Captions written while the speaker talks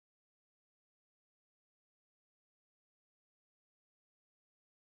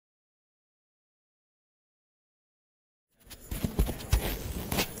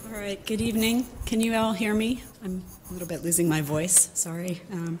All right, good evening. Can you all hear me? I'm a little bit losing my voice, sorry.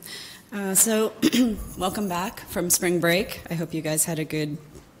 Welcome back from spring break. I hope you guys had a good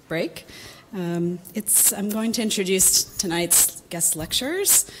break. I'm going to introduce tonight's guest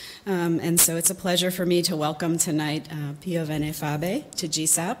lecturers, and so it's a pleasure for me to welcome tonight PioveneFabi to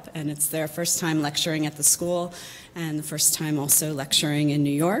GSAPP, and it's their first time lecturing at the school and the first time also lecturing in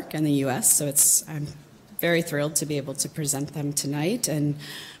New York and the US, so I'm very thrilled to be able to present them tonight and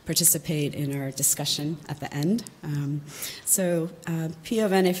participate in our discussion at the end.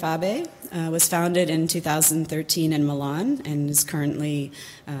 PioveneFabi was founded in 2013 in Milan and is currently,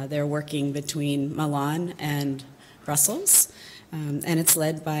 they're working between Milan and Brussels. And it's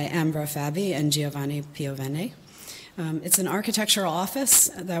led by Ambra Fabi and Giovanni Piovene. It's an architectural office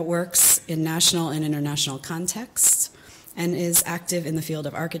that works in national and international contexts and is active in the field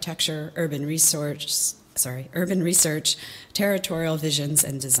of architecture, urban research, territorial visions,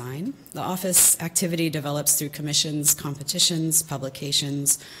 and design. The office activity develops through commissions, competitions,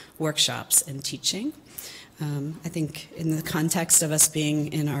 publications, workshops, and teaching. I think in the context of us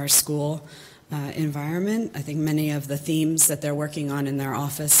being in our school environment, I think many of the themes that they're working on in their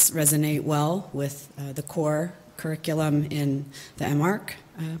office resonate well with the core curriculum in the MArch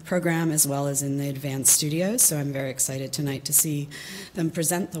program as well as in the advanced studios. So I'm very excited tonight to see them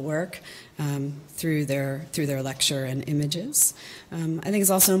present the work through their lecture and images. I think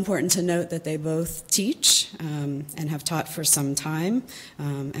it's also important to note that they both teach and have taught for some time,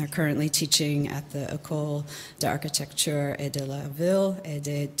 and are currently teaching at the École d'Architecture et de la Ville et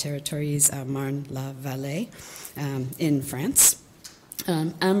des Territoires à Marne-la-Vallée in France.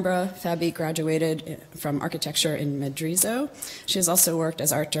 Ambra Fabi graduated from architecture in Mendrisio. She has also worked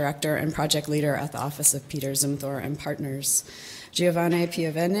as art director and project leader at the office of Peter Zumthor and Partners. Giovanni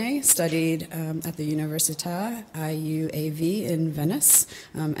Piovene studied at the Università IUAV in Venice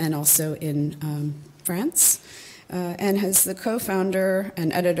and also in France. And is the co-founder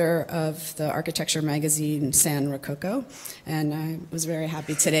and editor of the architecture magazine San Rococo. And I was very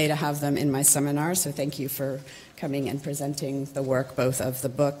happy today to have them in my seminar, so thank you for coming and presenting the work, both of the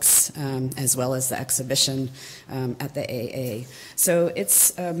books as well as the exhibition at the AA. So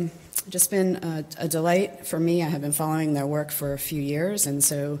it's just been a delight for me. I have been following their work for a few years, and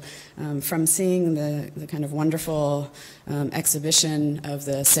so from seeing the kind of wonderful exhibition of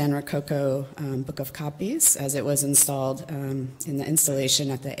the San Rococo Book of Copies as it was installed in the installation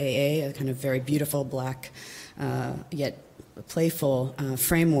at the AA, a kind of very beautiful black yet playful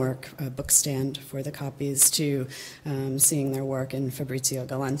framework bookstand for the copies, to seeing their work in Fabrizio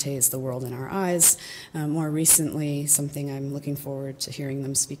Galante's The World in Our Eyes. More recently, something I'm looking forward to hearing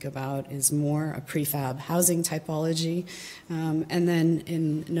them speak about is more a prefab housing typology. And then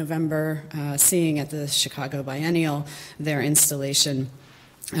in November, seeing at the Chicago Biennial their installation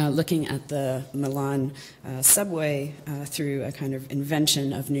looking at the Milan subway through a kind of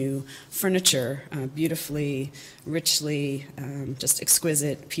invention of new furniture, beautifully, richly, just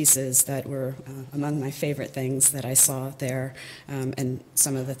exquisite pieces that were among my favorite things that I saw there, and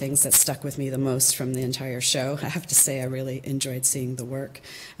some of the things that stuck with me the most from the entire show. I have to say I really enjoyed seeing the work.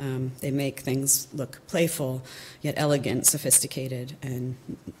 They make things look playful, yet elegant, sophisticated, and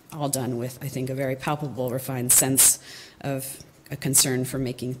all done with, I think, a very palpable, refined sense of a concern for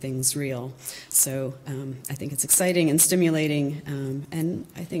making things real. So I think it's exciting and stimulating, and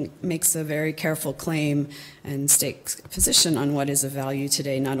I think makes a very careful claim and takes a position on what is of value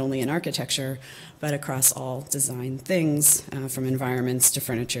today, not only in architecture, but across all design things, from environments to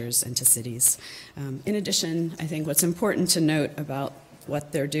furnitures and to cities. In addition, I think what's important to note about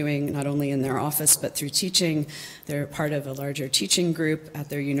what they're doing, not only in their office, but through teaching. They're part of a larger teaching group at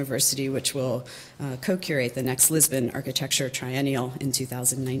their university, which will co-curate the next Lisbon Architecture Triennial in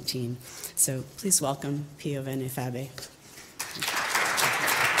 2019. So please welcome PioveneFabi.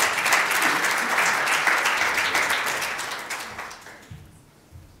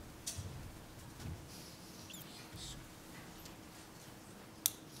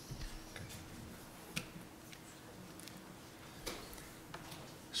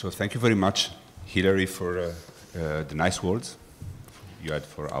 So thank you very much, Hilary, for the nice words you had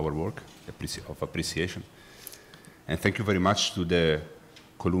for our work of appreciation. And thank you very much to the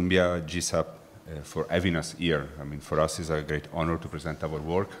Columbia GSAPP for having us here. I mean, for us it's a great honor to present our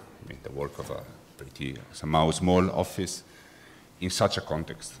work, I mean, the work of a pretty, somehow small office in such a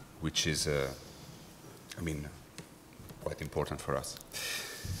context, which is, I mean, quite important for us.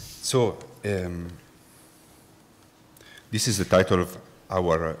 So, this is the title of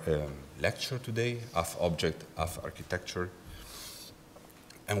our lecture today, Half Object, Half Architecture.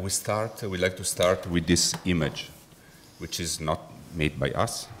 And we like to start with this image, which is not made by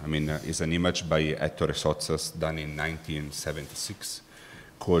us. I mean, is an image by Ettore Sozzas done in 1976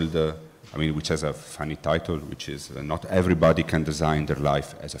 called, I mean, which has a funny title, which is Not Everybody Can Design Their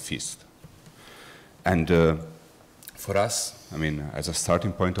Life as a Feast. And for us, I mean, as a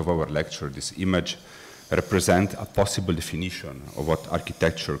starting point of our lecture, this image represents a possible definition of what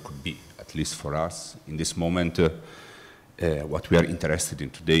architecture could be, at least for us, in this moment, what we are interested in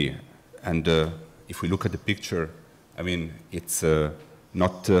today. And if we look at the picture, I mean, it's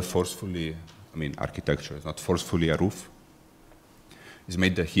not forcefully, I mean, architecture is not forcefully a roof. It's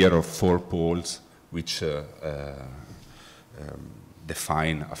made here of 4 poles which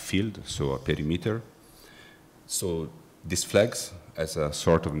define a field, so a perimeter. So this flags as a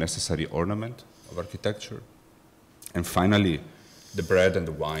sort of necessary ornament of architecture. And finally, the bread and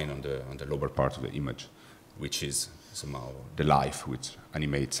the wine on the lower part of the image, which is somehow the life which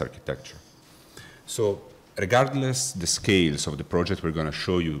animates architecture. So regardless the scales of the project we're going to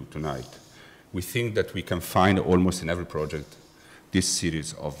show you tonight, we think that we can find almost in every project this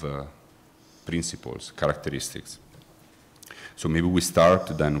series of principles, characteristics. So maybe we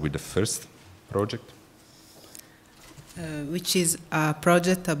start then with the first project. Which is a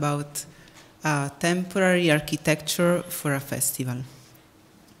project about temporary architecture for a festival.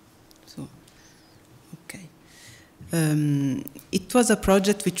 So, okay. It was a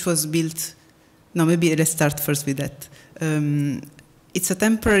project which was built, no, maybe let's start first with that. It's a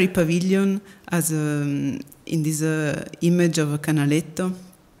temporary pavilion as in this image of a canaletto.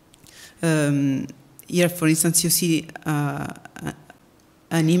 Here, for instance, you see an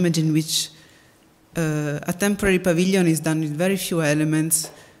image in which a temporary pavilion is done with very few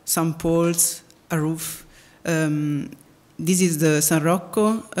elements, some poles, a roof. This is the San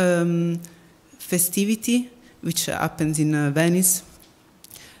Rocco festivity, which happens in Venice.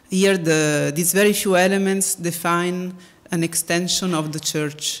 Here, these very few elements define an extension of the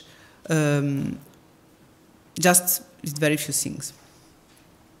church, just with very few things.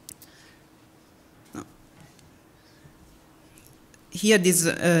 No. Here, this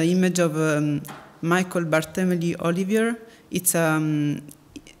image of Michael Barthélemy Olivier. It's an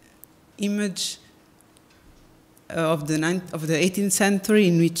image of the 18th century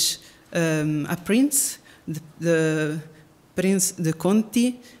in which a prince, the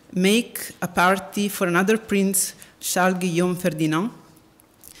Conti, make a party for another prince, Charles Guillaume Ferdinand.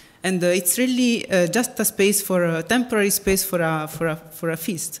 And it's really just a space for a temporary space for a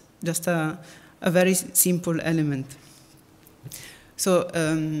feast, just a very simple element. So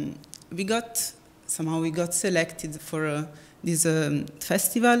we got selected for this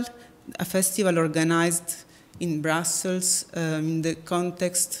festival, a festival organized in Brussels in the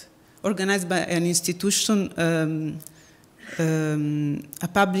context, organized by an institution, a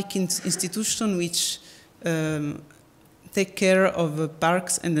public institution which take care of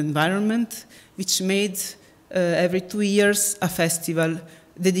parks and environment, which made every 2 years a festival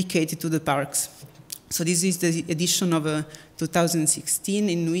dedicated to the parks. So this is the edition of 2016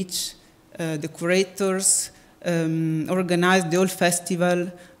 in which the curators organized the whole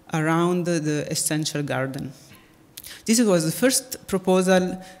festival around the essential garden. This was the first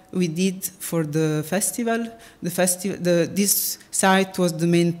proposal we did for the festival. This site was the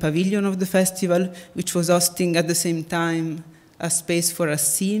main pavilion of the festival, which was hosting at the same time a space for a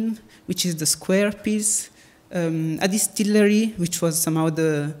scene, which is the square piece, a distillery, which was somehow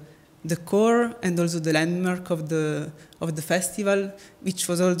the core and also the landmark of the festival, which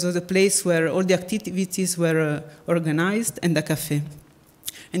was also the place where all the activities were organized, and a cafe.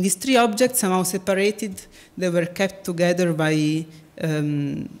 And these 3 objects, somehow separated, they were kept together by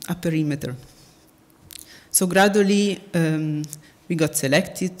a perimeter. So gradually, we got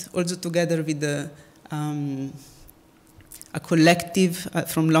selected, also together with a collective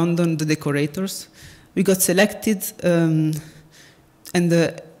from London, the decorators. We got selected, and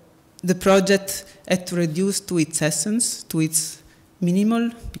the project had to reduce to its essence, to its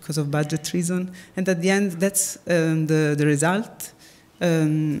minimal, because of budget reason. And at the end, that's the result.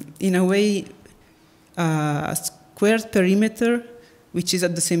 In a way, a squared perimeter, which is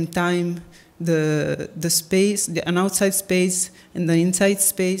at the same time the space, an outside space and an inside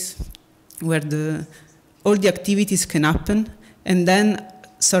space, where all the activities can happen, and then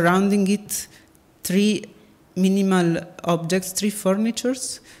surrounding it 3 minimal objects, 3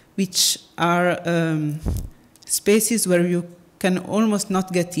 furnitures, which are spaces where you can almost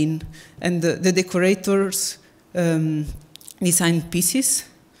not get in. And the decorators design pieces.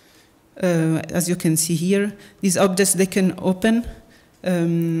 As you can see here, these objects, they can open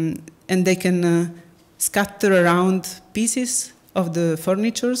and they can scatter around pieces of the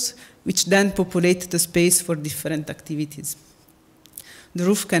furnitures, which then populate the space for different activities. the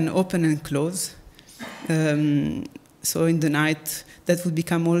roof can open and close. So in the night, that would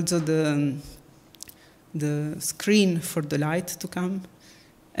become also the screen for the light to come.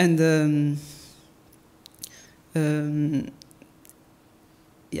 And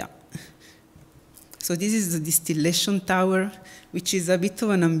yeah. So this is the distillation tower, which is a bit of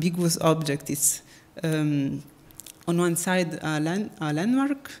an ambiguous object. It's on one side a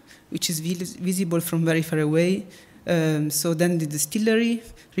landmark, which is visible from very far away. So then the distillery,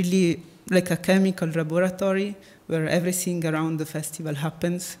 really like a chemical laboratory where everything around the festival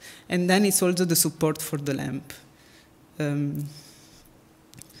happens. And then it's also the support for the lamp.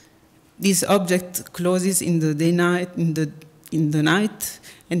 This object closes in the night,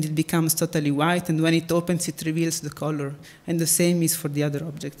 and it becomes totally white, and when it opens, it reveals the color. And the same is for the other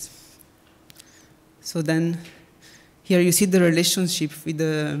objects. So then, here you see the relationship with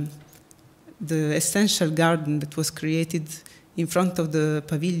the essential garden that was created in front of the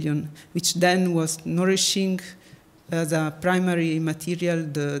pavilion, which then was nourishing as a primary material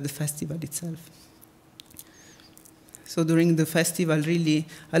the festival itself. So during the festival, really,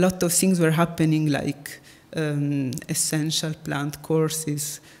 a lot of things were happening, like essential plant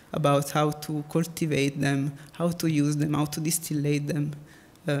courses about how to cultivate them, how to use them, how to distillate them.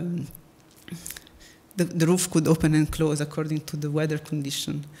 The roof could open and close according to the weather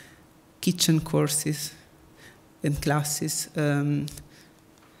condition. Kitchen courses and classes. And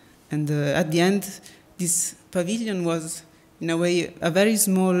at the end, this pavilion was, in a way, a very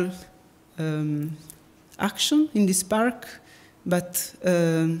small action in this park, but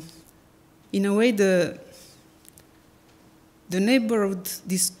in a way the neighborhood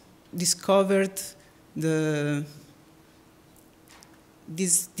discovered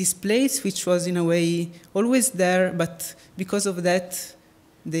this place, which was in a way always there, but because of that,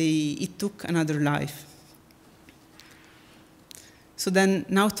 it took another life. So then,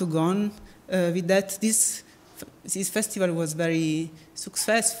 now to go on with that, this festival was very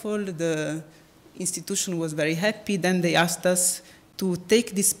successful. The institution was very happy. Then they asked us to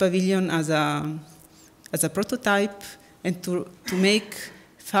take this pavilion as a prototype and to make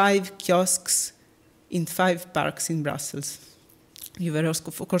 5 kiosks in 5 parks in Brussels. We were,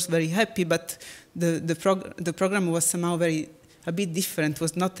 of course, very happy, but the program was somehow a bit different. It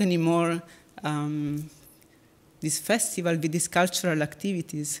was not anymore this festival with these cultural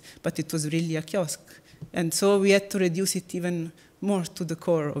activities, but it was really a kiosk. And so we had to reduce it even more to the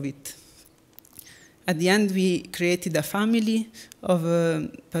core of it. At the end, we created a family of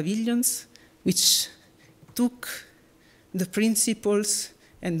pavilions, which took the principles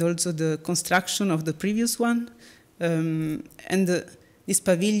and also the construction of the previous one. These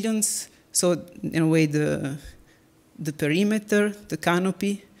pavilions, so in a way the perimeter, the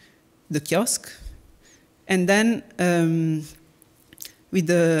canopy, the kiosk, and then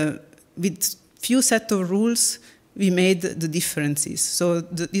with few set of rules, we made the differences. So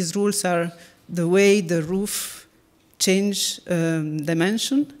these rules are the way the roof change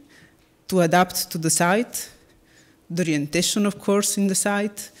dimension to adapt to the site, the orientation, of course, in the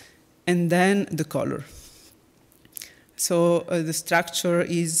site, and then the color. So the structure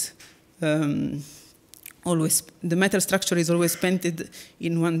is always, the metal structure is always painted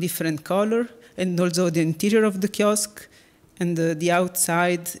in one different color, and also the interior of the kiosk, and the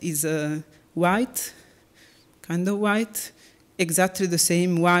outside is white, kind of white, exactly the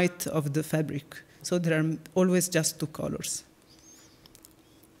same white of the fabric. So there are always just 2 colors.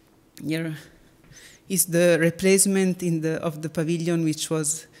 Here is the replacement of the pavilion, which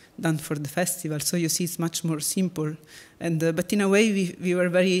was done for the festival. So you see it's much more simple. But in a way, we were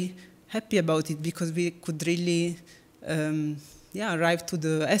very happy about it because we could really arrive to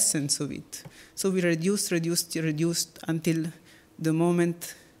the essence of it. So we reduced until the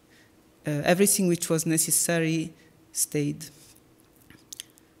moment everything which was necessary stayed.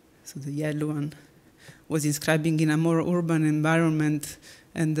 So the yellow one was inscribing in a more urban environment,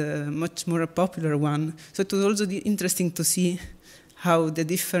 and a much more popular one. So it was also interesting to see how the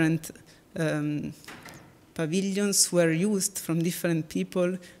different pavilions were used from different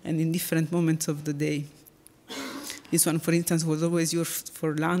people and in different moments of the day. This one, for instance, was always used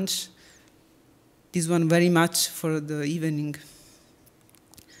for lunch. This one very much for the evening.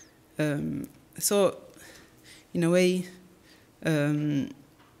 So, in a way,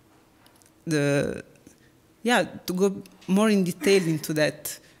 to go more in detail into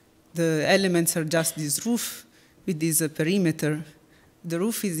that, the elements are just this roof with this perimeter. The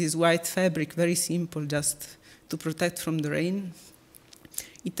roof is this white fabric, very simple, just to protect from the rain.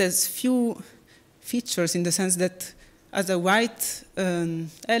 It has few features in the sense that as a white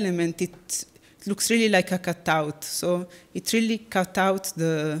element, looks really like a cutout. So it really cut out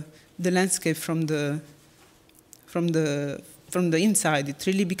the landscape from the inside. It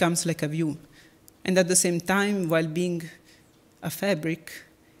really becomes like a view. And at the same time, while being a fabric,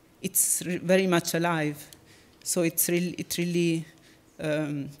 it's very much alive. So it really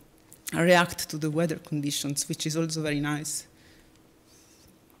reacts to the weather conditions, which is also very nice.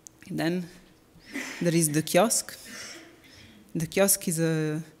 And then there is the kiosk. The kiosk is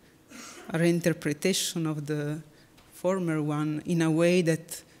a reinterpretation of the former one in a way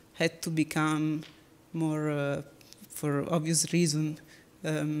that had to become more, for obvious reason,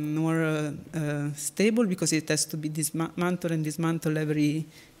 more stable, because it has to be dismantled and dismantled every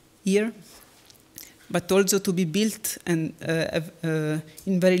year, but also to be built and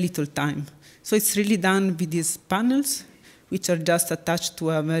in very little time. So it's really done with these panels, which are just attached to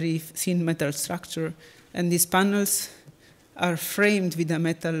a very thin metal structure, and these panels are framed with a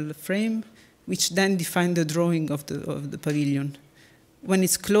metal frame, which then define the drawing of the pavilion. When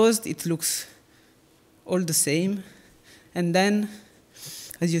it's closed, it looks all the same, and then,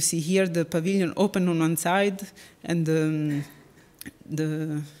 as you see here, the pavilion open on one side, and the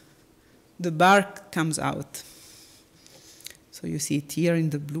bark comes out. So you see it here in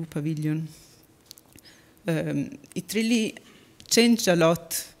the blue pavilion. It really changed a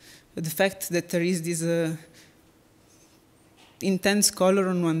lot, the fact that there is this intense color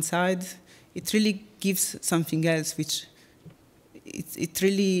on one side. It really gives something else, which it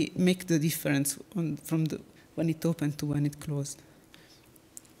really makes the difference from when it opened to when it closed.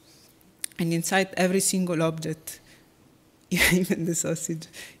 And inside every single object, even the sausage,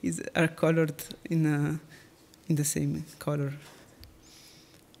 are colored in the same color.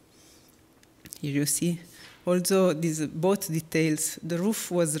 Here you see also these both details. The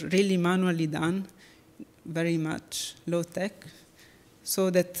roof was really manually done, very much low tech, so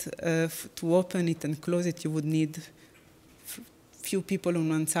that to open it and close it, you would need few people on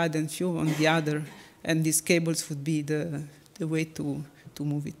one side and few on the other, and these cables would be the way to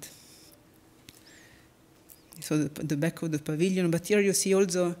move it. So the back of the pavilion, but here you see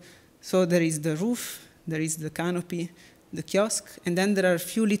also, so there is the roof, there is the canopy, the kiosk, and then there are a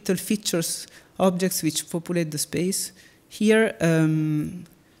few little features, objects which populate the space. Here,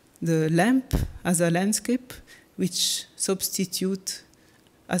 the lamp as a landscape, which substitute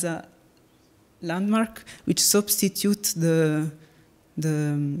as a landmark, which substitute the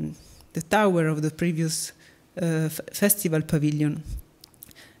tower of the previous festival pavilion.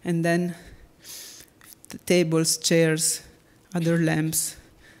 And then the tables, chairs, other lamps,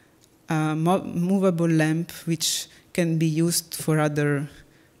 a movable lamp which can be used for other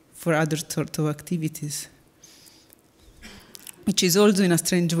sort of activities, which is also in a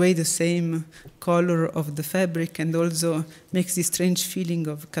strange way the same color of the fabric and also makes this strange feeling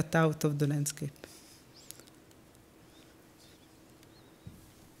of cutout of the landscape.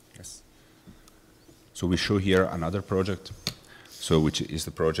 Yes. So we show here another project, so which is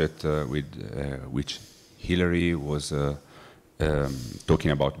the project with which Hilary was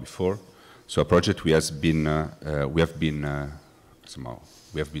talking about before. So a project we have been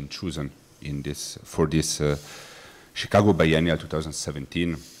chosen in this for this Chicago Biennial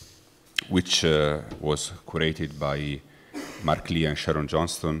 2017, which was curated by Mark Lee and Sharon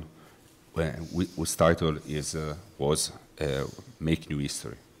Johnston, whose title was Make New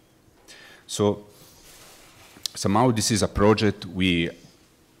History. So somehow this is a project we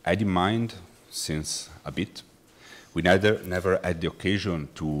had in mind since a bit. We never had the occasion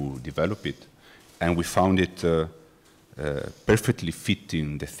to develop it, and we found it perfectly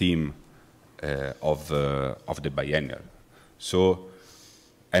fitting the theme of the biennial. So,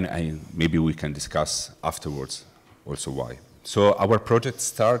 and maybe we can discuss afterwards also why. So our project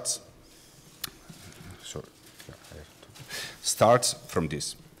starts from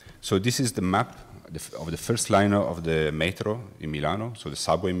this. So this is the map of the first line of the metro in Milano, so the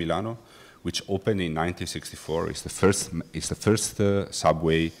subway in Milano, which opened in 1964. It's the first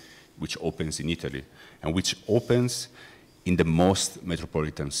subway which opens in Italy, and which opens in the most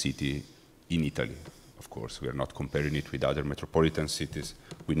metropolitan city in Italy. Of course, we are not comparing it with other metropolitan cities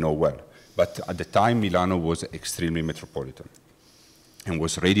we know well. But at the time, Milano was extremely metropolitan and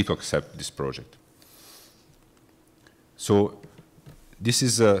was ready to accept this project. So this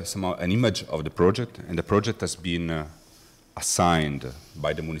is somehow an image of the project, and the project has been assigned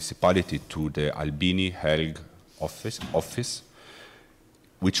by the municipality to the Albini Helg office,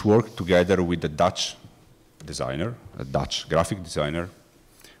 which worked together with the Dutch designer, a Dutch graphic designer,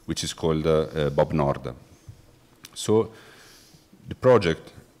 which is called Bob Norde. So the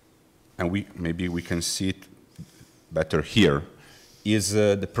project, and maybe we can see it better here, is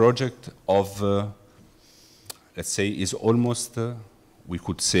the project of, let's say, is almost, we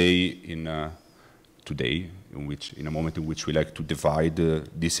could say in today, in a moment in which we like to divide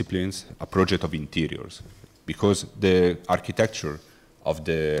disciplines, a project of interiors, because the architecture of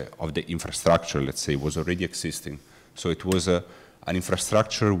the infrastructure, let's say, was already existing. So it was an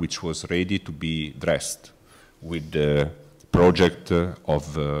infrastructure which was ready to be dressed with the project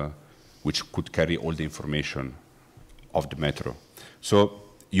of which could carry all the information of the metro. So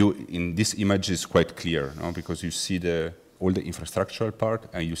in this image is quite clear, no? Because you see all the infrastructural part,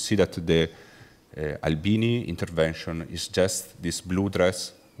 and you see that the Albini intervention is just this blue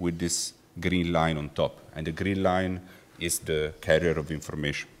dress with this green line on top, and the green line is the carrier of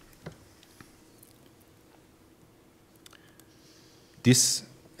information. This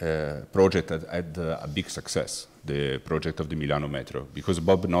project had a big success, the project of the Milano Metro, because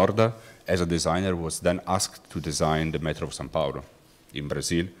Bob Norda, as a designer, was then asked to design the Metro of São Paulo in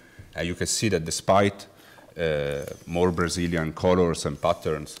Brazil. And you can see that despite more Brazilian colors and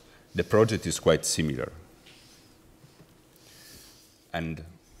patterns, the project is quite similar. And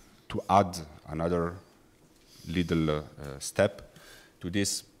to add another little step to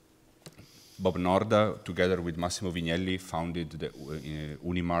this, Bob Norda, together with Massimo Vignelli, founded the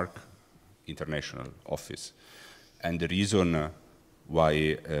Unimark International Office. And the reason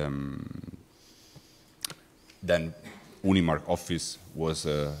why then Unimark Office was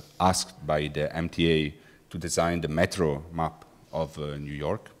asked by the MTA to design the metro map of New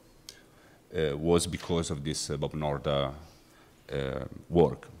York was because of this Bob Norda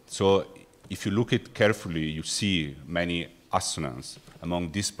work. So if you look at carefully, you see many assonance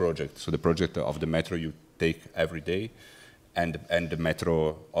among this project, so the project of the metro you take every day, and the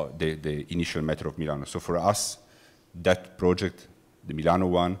metro, the initial metro of Milano. So for us, that project, the Milano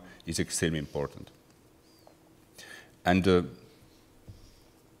one, is extremely important. And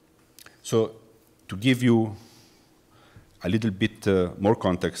so to give you a little bit more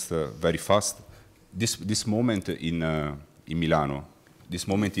context very fast, this moment in Milano, this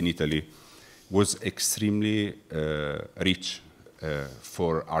moment in Italy, was extremely rich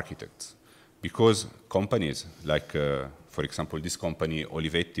for architects, because companies like, for example, this company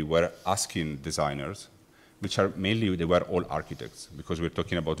Olivetti were asking designers, which are mainly, they were all architects, because we're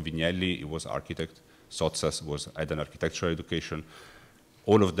talking about Vignelli, he was architect, Sozzas had an architectural education.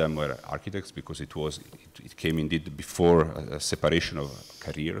 All of them were architects, because it came indeed before a separation of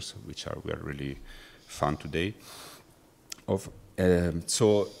careers, which were really fun today.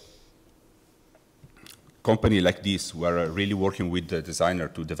 So company like this were really working with the designer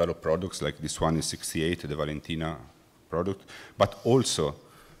to develop products, like this one is 68, the Valentina product, but also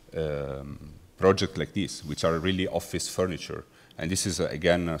projects like this, which are really office furniture. And this is,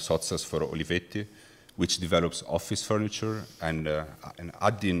 again, Sozzas for Olivetti, which develops office furniture, and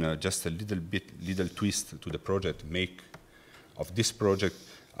adding just a little twist to the project, make of this project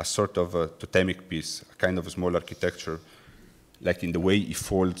a sort of a totemic piece, a kind of a small architecture, like in the way he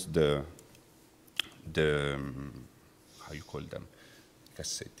folds the how you call them,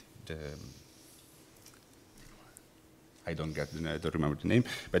 cassetti. I don't remember the name,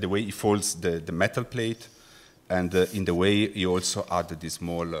 but the way he folds the metal plate, and in the way he also added this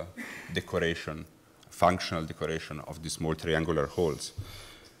small decoration, functional decoration of these small triangular holes.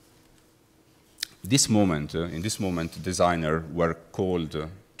 In this moment, designers were called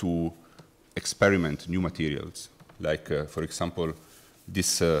to experiment new materials, like, for example,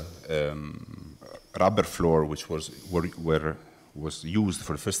 this rubber floor, which was used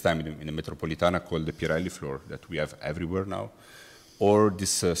for the first time in the Metropolitana, called the Pirelli floor, that we have everywhere now, or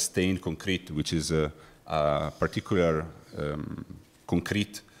this stained concrete, which is a particular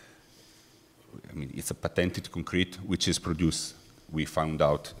concrete. I mean, it's a patented concrete which is produced, we found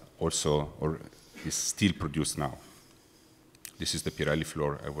out also, or is still produced now. This is the Pirelli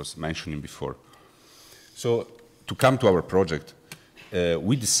floor I was mentioning before. So to come to our project,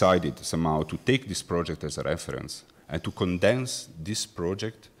 we decided somehow to take this project as a reference and to condense this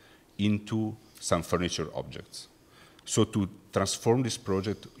project into some furniture objects. So to transform this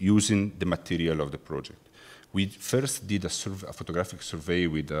project using the material of the project. We first did a photographic survey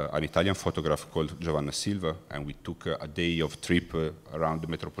with an Italian photographer called Giovanni Silva, and we took a day of trip around the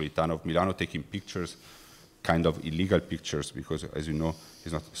Metropolitana of Milano, taking pictures, kind of illegal pictures, because as you know,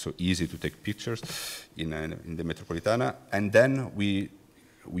 it's not so easy to take pictures in the Metropolitana. And then we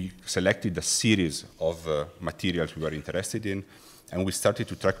selected a series of materials we were interested in, and we started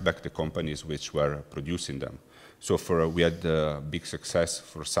to track back the companies which were producing them. So we had big success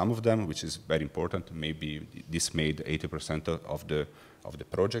for some of them, which is very important. Maybe this made 80% of the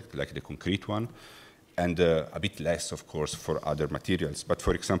project, like the concrete one. and a bit less, of course, for other materials. But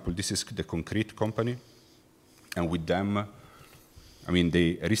for example, this is the concrete company, and with them, I mean,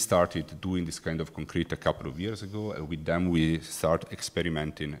 they restarted doing this kind of concrete a couple of years ago, and with them we start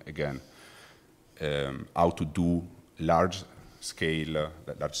experimenting again how to do large scale.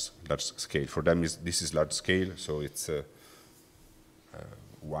 Large scale. For them, this is large scale, so it's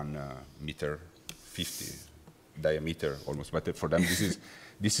 1 meter 50 diameter almost. But for them,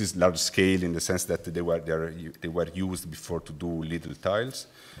 this is large scale in the sense that they were used before to do little tiles.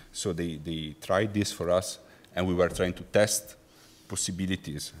 So they tried this for us, and we were trying to test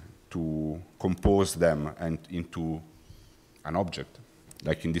possibilities to compose them and into an object,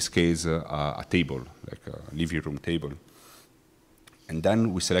 like in this case a table, like a living room table. And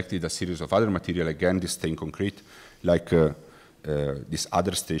then we selected a series of other material, again this stained concrete, like this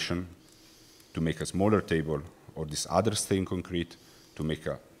other station to make a smaller table, or this other stained concrete to make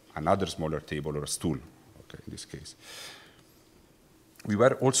another smaller table or a stool, okay, in this case. We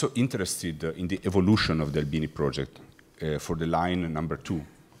were also interested in the evolution of the Albini project for the line number 2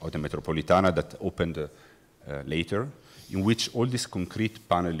 of the Metropolitana that opened later, in which all this concrete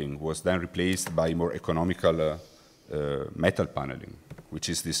paneling was then replaced by more economical metal paneling, which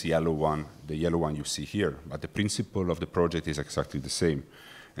is this yellow one, the yellow one you see here. But the principle of the project is exactly the same.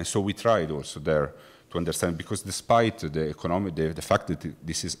 And so we tried also there to understand, because despite the fact that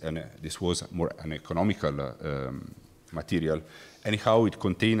this was more an economical material, anyhow it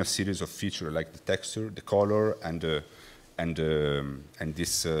contained a series of features like the texture, the color, and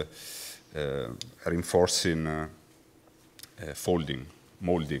this reinforcing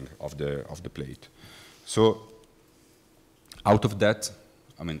molding of the plate. So out of that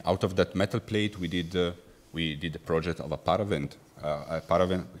metal plate, we did a project of a paravent,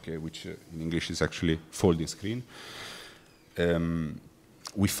 okay, which in English is actually folding screen.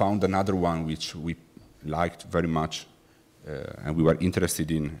 We found another one which we liked very much, and we were interested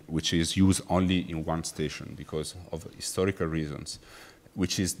in, which is used only in one station because of historical reasons,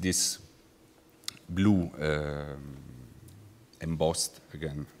 which is this blue embossed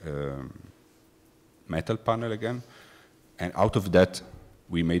again metal panel again, and out of that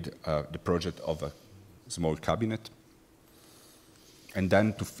we made the project of a small cabinet, and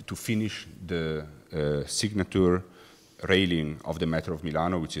then to finish the signature railing of the Metro of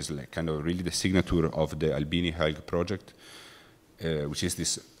Milano, which is like kind of really the signature of the Albini Helg project, which is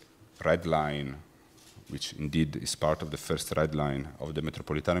this red line, which indeed is part of the first red line of the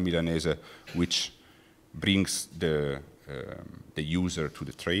Metropolitana Milanese, which brings the user to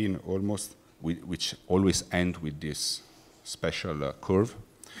the train almost, which always end with this special curve.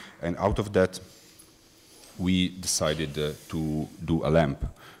 And out of that, we decided to do a lamp,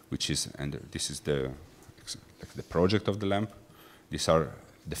 which is, and this is the project of the lamp. These are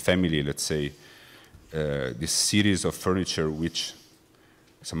the family, let's say, this series of furniture which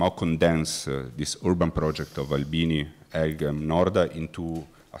somehow condense this urban project of Albini, Helg, Norda into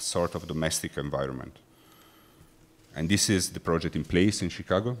a sort of domestic environment. And this is the project in place in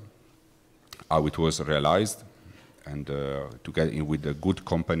Chicago, how it was realized, and together with a good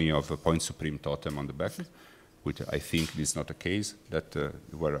company of Point Supreme Totem on the back, which I think is not a case, that there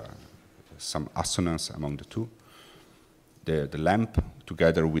were some assonance among the two. The lamp,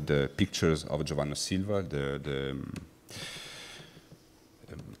 together with the pictures of Giovanna Silva, the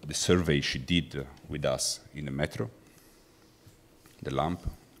survey she did with us in the metro, the lamp,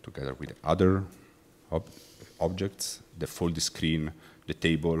 together with other objects, the folding screen, the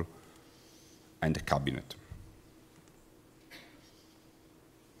table, and the cabinet.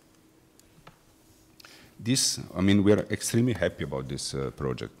 This, I mean, we are extremely happy about this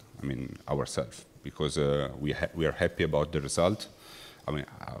project, I mean, ourselves, because we are happy about the result, I mean,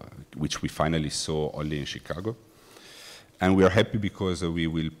 which we finally saw only in Chicago. And we are happy because we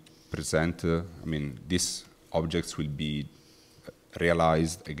will present, I mean, these objects will be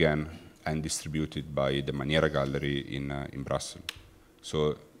realized again and distributed by the Maniera Gallery in Brussels.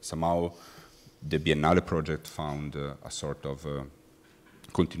 So somehow the Biennale project found a sort of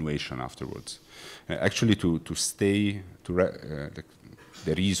continuation afterwards. Actually, to stay,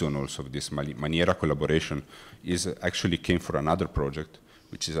 the reason also of this Maniera collaboration is actually came for another project,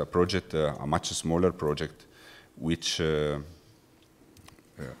 which is a project, a much smaller project, which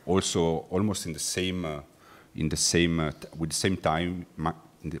also almost in the same with the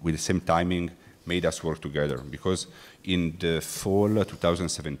same timing made us work together, because in the fall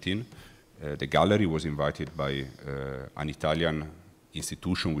 2017 the gallery was invited by an Italian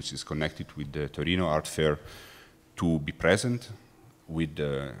institution which is connected with the Torino Art Fair to be present with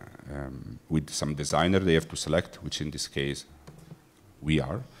some designer they have to select, which in this case we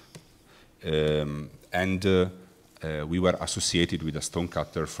are, and we were associated with a stone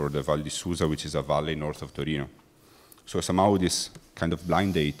cutter for the Val di Susa, which is a valley north of Torino. So somehow this kind of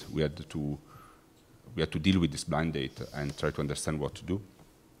blind date, we had to deal with this blind date and try to understand what to do.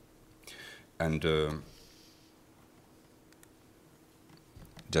 And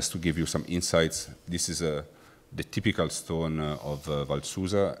just to give you some insights, this is the typical stone of Val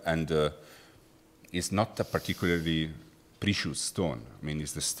Susa, and it's not a particularly precious stone. I mean,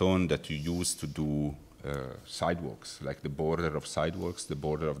 it's the stone that you use to do sidewalks, like the border of sidewalks, the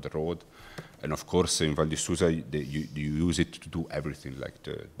border of the road. And of course, in Val di Susa, you use it to do everything, like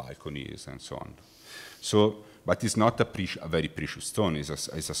the balconies and so on. So, but it's not a very precious stone. It's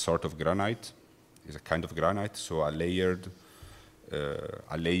a sort of granite. It's a kind of granite, so a layered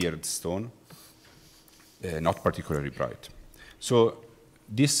stone, not particularly bright. So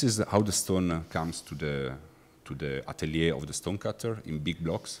this is how the stone comes to the atelier of the stone cutter in big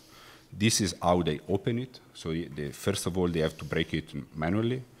blocks. This is how they open it. So first of all, they have to break it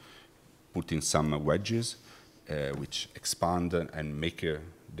manually, put in some wedges, which expand and make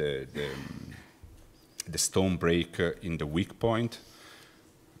the stone break in the weak point.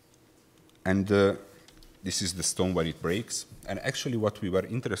 And this is the stone when it breaks. And actually what we were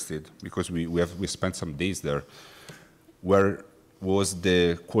interested, because we spent some days there, where was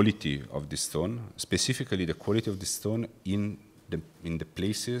the quality of the stone, specifically the quality of the stone in the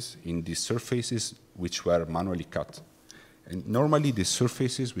places, in the surfaces which were manually cut. And normally the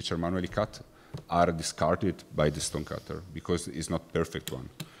surfaces which are manually cut are discarded by the stone cutter because it's not perfect one.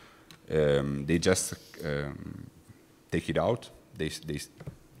 They just take it out, they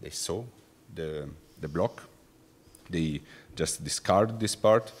saw the block, they just discard this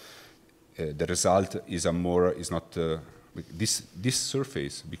part. The result is this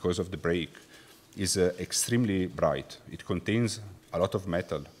surface, because of the break, is extremely bright. It contains a lot of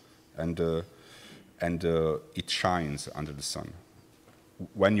metal, and it shines under the sun.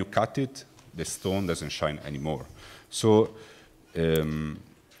 When you cut it, the stone doesn't shine anymore. So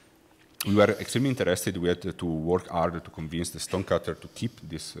we were extremely interested. We had to work hard to convince the stone cutter to keep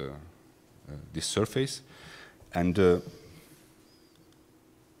this surface, and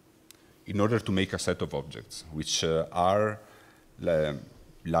in order to make a set of objects which are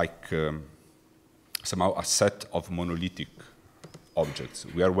like somehow a set of monolithic objects.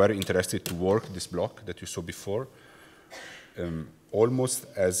 We are very interested to work this block that you saw before almost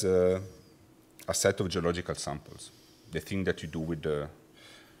as a set of geological samples. The thing that you do with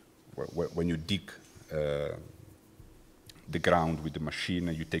when you dig the ground with the machine,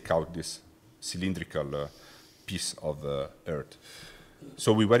 and you take out this cylindrical piece of earth.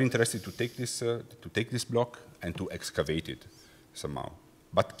 So we were interested to take this block and to excavate it somehow,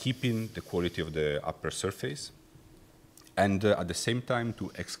 but keeping the quality of the upper surface, and at the same time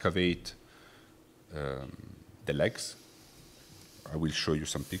to excavate the legs. I will show you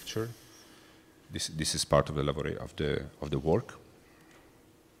some picture. This is part of the of the work.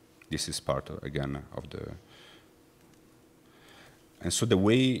 This is part again of the. And so the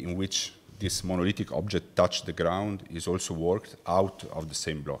way in which this monolithic object touched the ground is also worked out of the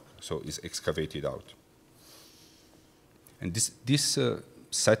same block, so it's excavated out. And this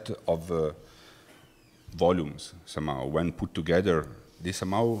set of volumes, somehow, when put together, they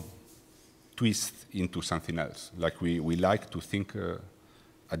somehow twist into something else. Like we like to think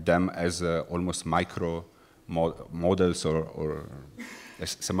at them as almost micro models or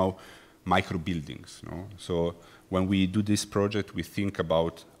somehow micro buildings. No? So when we do this project, we think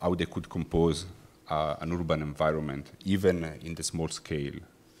about how they could compose an urban environment, even in the small scale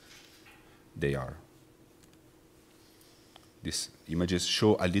they are. These images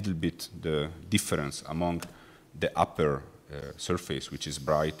show a little bit the difference among the upper surface, which is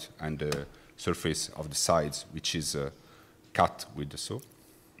bright, and the surface of the sides, which is cut with the saw,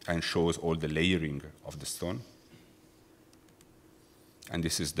 and shows all the layering of the stone. And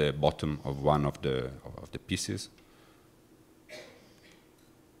this is the bottom of one of the pieces.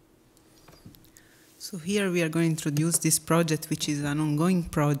 So here we are going to introduce this project, which is an ongoing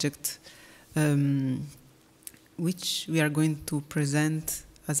project, which we are going to present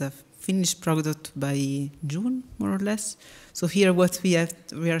as a finished product by June, more or less. So here what we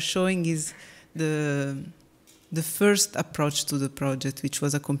are showing is the first approach to the project, which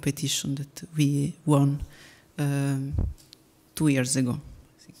was a competition that we won 2 years ago,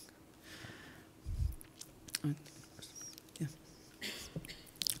 I think. Yeah.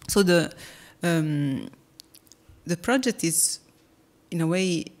 So the project is, in a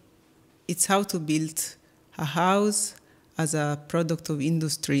way, it's how to build a house as a product of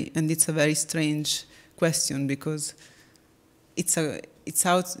industry, and it's a very strange question because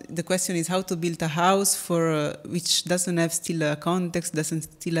the question is how to build a house for which doesn't have still a context, doesn't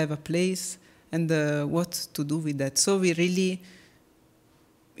still have a place, and what to do with that. So we really,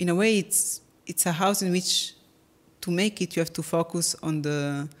 in a way, it's a house in which to make it you have to focus on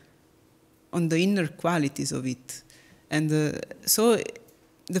the inner qualities of it, and so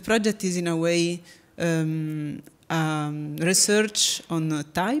the project is in a way research on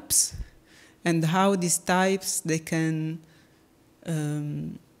types and how these types they can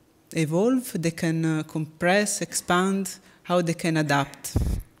evolve, they can compress, expand, how they can adapt,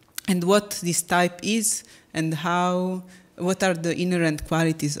 and what this type is, and what are the inherent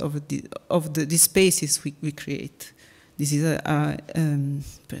qualities of the spaces we create. This is an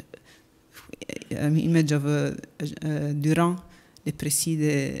image of Durand, Les Précis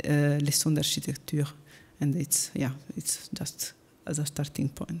des Leçons d'Architecture, and it's just as a starting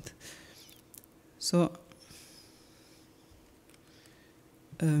point. So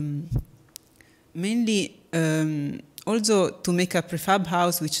mainly, also to make a prefab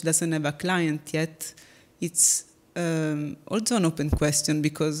house which doesn't have a client yet, it's also an open question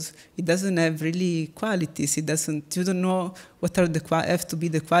because it doesn't have really qualities. You don't know what are have to be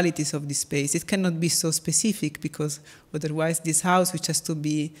the qualities of this space. It cannot be so specific because otherwise this house, which has to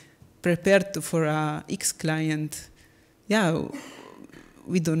be prepared for a X client,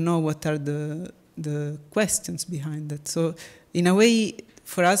 we don't know what are the questions behind that. So in a way,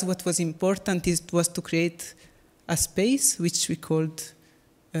 for us, what was important was to create a space which we call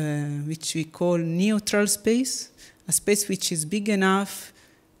neutral space, a space which is big enough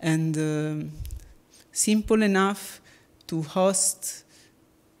and simple enough to host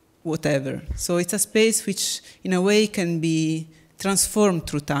whatever. So it's a space which, in a way, can be transformed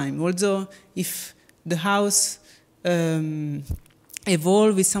through time. Although, if the house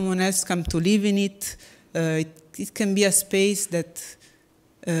evolves, if someone else comes to live in it, it can be a space that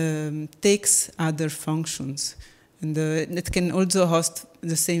takes other functions, and that can also host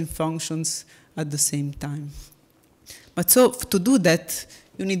the same functions at the same time. But so to do that,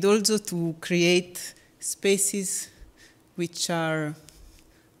 you need also to create spaces which are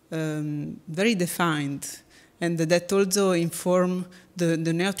very defined, and that also inform the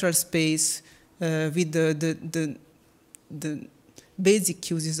neutral space with the basic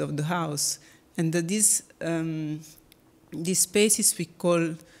uses of the house. And these spaces we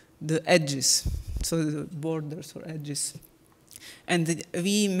call the edges, so the borders or edges. And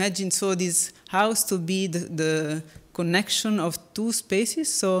we imagine this house to be the connection of two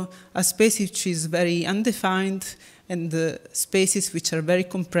spaces, so a space which is very undefined and the spaces which are very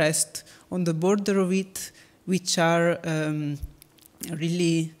compressed on the border of it, which are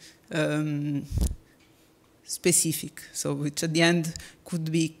really specific, so which at the end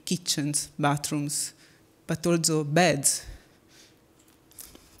could be kitchens, bathrooms, but also beds.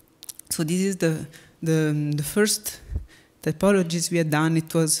 So this is the first typologies we had done.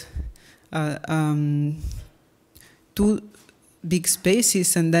 It was two big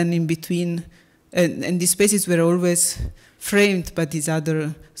spaces, and then in between, and these spaces were always framed by these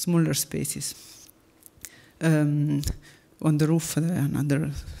other smaller spaces. On the roof,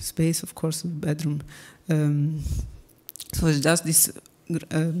 another space, of course, a bedroom. So it's just this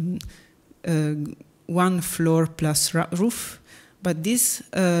one floor plus roof, but this,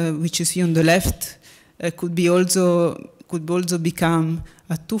 which you see on the left, could also become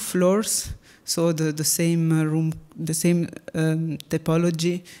 2 floors. So the same room, the same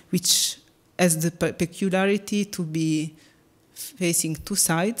typology, which has the peculiarity to be facing 2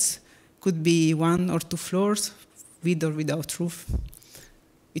 sides, could be 1 or 2 floors, with or without roof.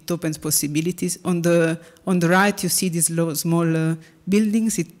 It opens possibilities. On the right, you see these small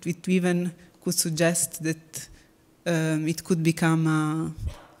buildings. It even could suggest that it could become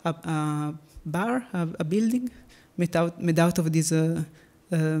a bar, a building, made out of these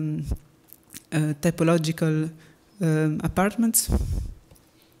typological apartments.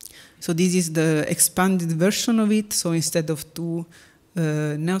 So this is the expanded version of it. So instead of 2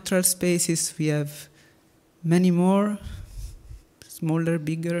 neutral spaces, we have many more, smaller,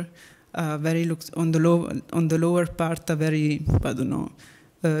 bigger, very on the lower part, a very, I don't know,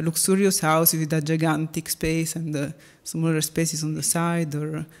 luxurious house with a gigantic space and smaller spaces on the side,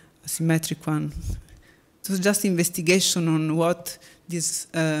 or a symmetric one. So just investigation on what this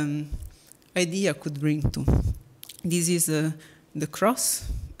idea could bring to. This is the cross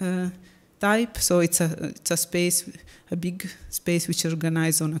type. So it's a space, a big space which is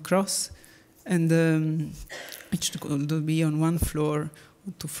organized on a cross, and which could be on 1 floor,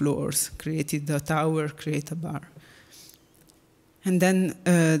 2 floors, created a tower, create a bar. And then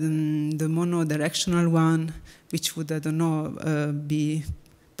the mono-directional one, which would, I don't know, be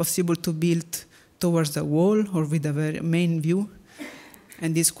possible to build towards a wall or with a very main view.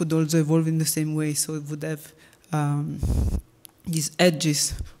 And this could also evolve in the same way, so it would have these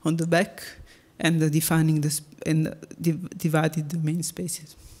edges on the back and defining and divided the main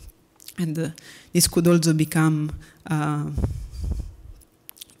spaces. And this could also become,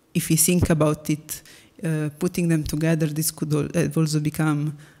 if you think about it, putting them together, this could also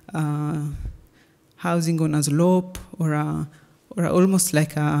become housing on a slope or almost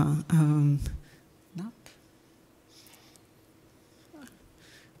like a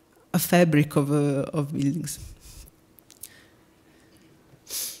fabric of buildings.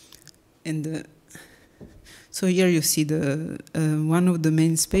 And so here you see the one of the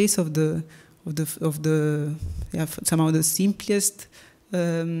main space of the somehow the simplest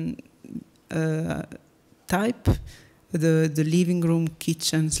type, the living room,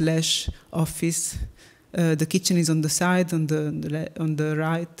 kitchen / office. The kitchen is on the side, on the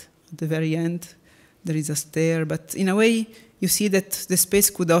right, at the very end. There is a stair, but in a way you see that the space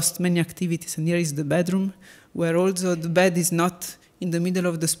could host many activities. And here is the bedroom, where also the bed is not in the middle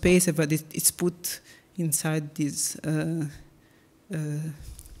of the space, but it's put inside these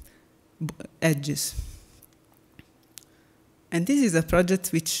edges. And this is a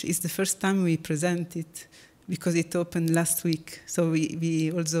project which is the first time we present it, because it opened last week. So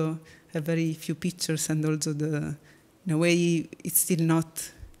we also have very few pictures, and also in a way it's still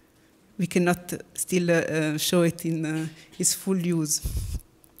not, we cannot still show it in its full use.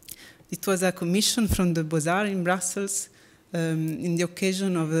 It was a commission from the Beaux-Arts in Brussels in the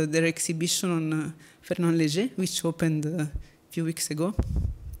occasion of their exhibition on Fernand Léger, which opened a few weeks ago.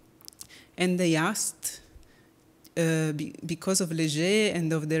 And they asked, because of Léger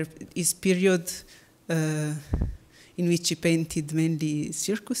and of his period in which he painted mainly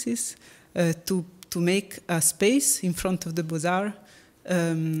circuses, to make a space in front of the Beaux-Arts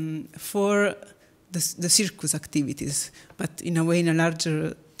for the circus activities, but in a way in a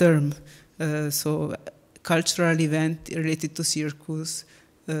larger term. So cultural event related to circus,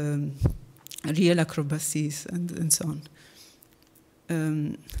 real acrobacies, and so on.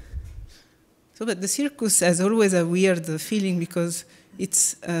 But the circus has always a weird feeling, because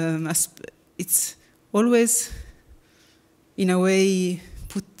it's always, in a way,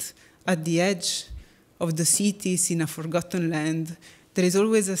 put at the edge of the cities in a forgotten land. There is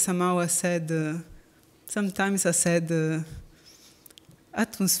always somehow a sad, sometimes a sad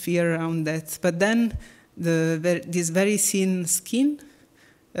atmosphere around that. But then this very thin skin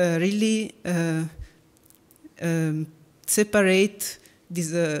really separate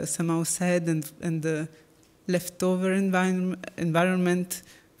this somehow sad and leftover environment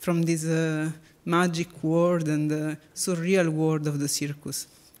from this magic world and surreal world of the circus.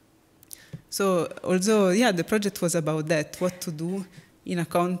 So also, yeah, the project was about that, what to do in a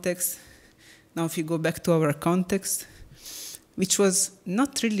context. Now if you go back to our context, which was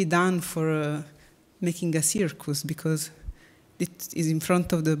not really done for making a circus, because it is in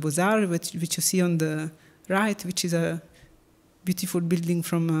front of the Beaux-Arts, which you see on the right, which is a beautiful building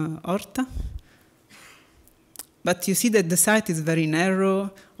from Horta. But you see that the site is very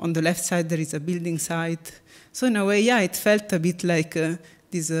narrow. On the left side, there is a building site. So in a way, yeah, it felt a bit like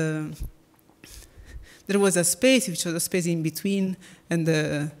this. There was a space, which was a space in between, and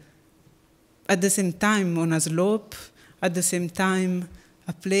at the same time on a slope, at the same time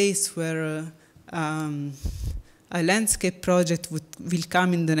a place where a landscape project will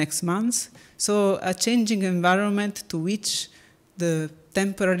come in the next months. So a changing environment to which the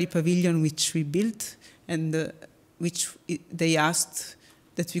temporary pavilion which we built and which they asked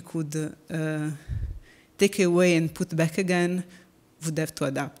that we could take away and put back again would have to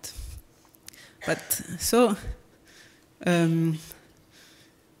adapt. But so, in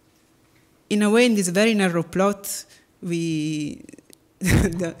a way, in this very narrow plot, the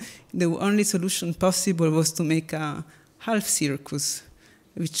only solution possible was to make a half circus,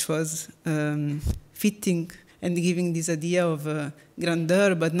 which was fitting and giving this idea of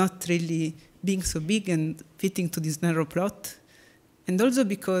grandeur, but not really being so big and fitting to this narrow plot. And also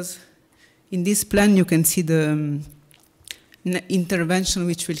because in this plan you can see the intervention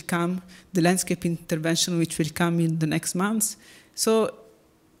which will come, the landscape intervention which will come in the next months. So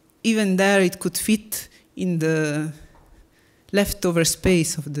even there it could fit in the leftover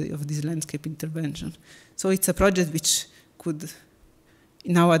space of this landscape intervention. So it's a project which could,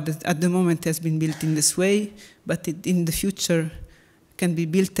 now at the moment has been built in this way, but in the future can be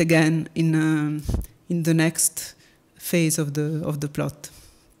built again in the next phase of the plot.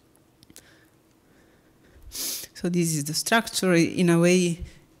 So this is the structure. In a way,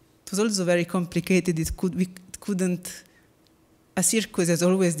 it was also very complicated. A circus has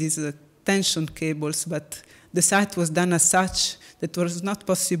always these tension cables, but the site was done as such that it was not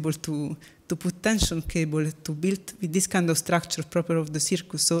possible to put tension cable to build with this kind of structure proper of the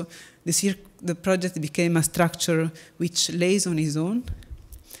circus. So the project became a structure which lays on its own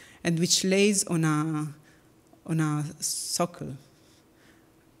and which lays on a socle.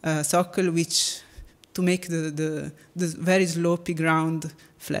 A socle which to make the very slopey ground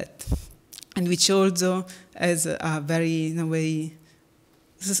flat, and which also has a very, in a way,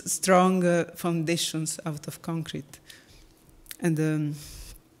 strong foundations out of concrete. And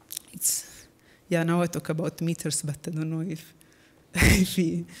it's, yeah, now I talk about meters, but I don't know if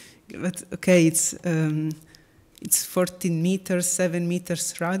but okay, it's 14 meters, 7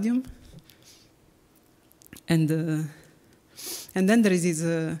 meters radium. And then there is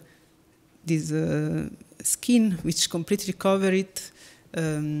this skin which completely cover it,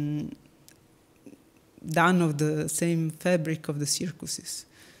 done of the same fabric of the circuses.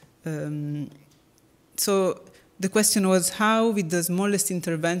 So the question was how, with the smallest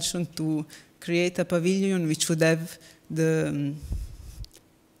intervention, to create a pavilion which would have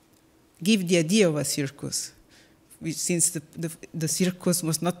give the idea of a circus, since the circus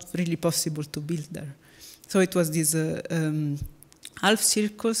was not really possible to build there. So it was this half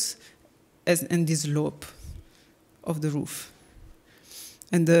circus and this slope of the roof.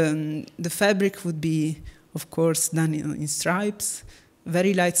 And the fabric would be, of course, done in stripes,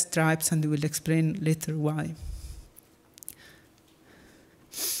 very light stripes, and we will explain later why.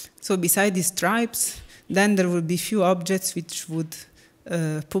 So beside these stripes, then there would be few objects which would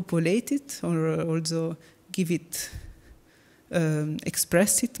populate it, or also give it,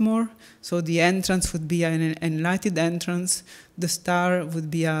 express it more. So the entrance would be an enlightened entrance. The star would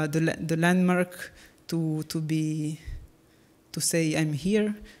be the landmark to say I'm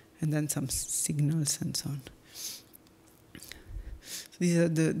here, and then some signals and so on. So these are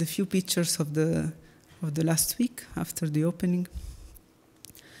the few pictures of the last week after the opening.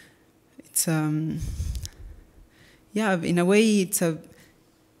 It's yeah, in a way it's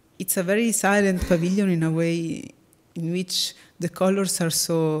a very silent pavilion, in a way in which the colors are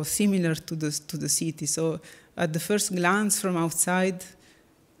so similar to the city. So at the first glance from outside,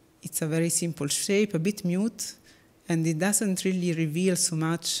 it's a very simple shape, a bit mute, and it doesn't really reveal so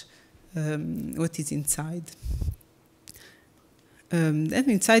much what is inside. Then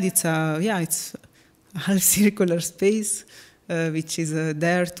inside it's a half circular space which is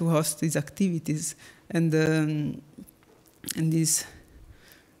there to host these activities, and this,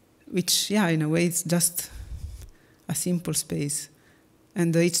 which in a way it's just a simple space,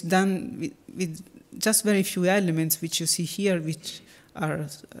 and it's done with just very few elements which you see here, which are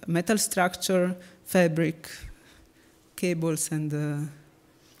metal structure, fabric, cables, and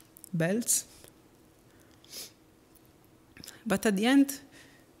belts. But at the end,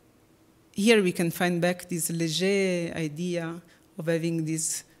 here we can find back this léger idea of having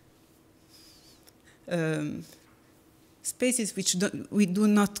these spaces which we do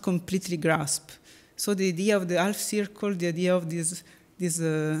not completely grasp. So the idea of the half circle, the idea of this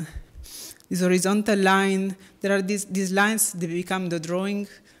horizontal line, there are these lines that become the drawing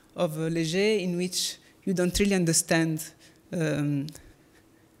of Léger, in which you don't really understand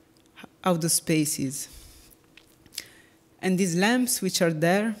how the space is. And these lamps which are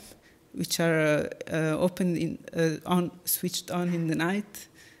there, which are opened switched on in the night,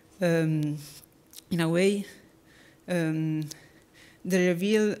 in a way, they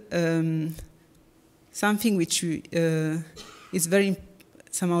reveal something which is very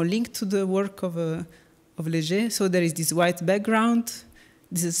somehow linked to the work of Léger. So there is this white background,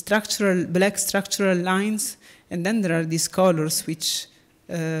 these black structural lines, and then there are these colors which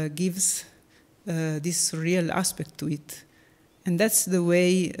gives this surreal aspect to it. And that's the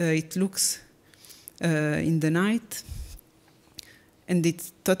way it looks in the night, and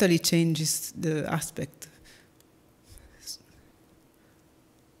it totally changes the aspect.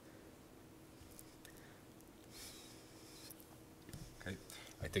 Okay,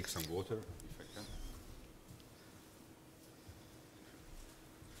 I take some water if I can.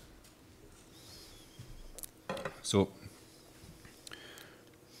 So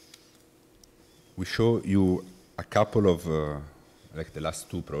we show you a couple of like the last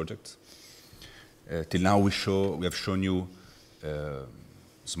two projects. Till now we have shown you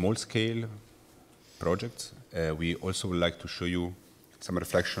small scale projects. We also would like to show you some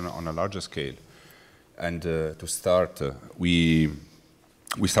reflection on a larger scale. And to start, we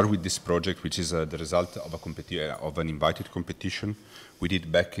start with this project, which is the result of an invited competition we did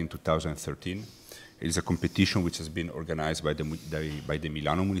back in 2013. It is a competition which has been organized by the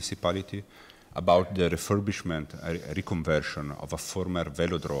Milano municipality about the refurbishment, a reconversion of a former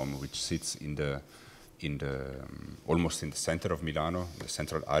velodrome which sits almost in the center of Milano, the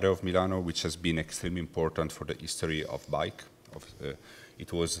central area of Milano, which has been extremely important for the history of bike.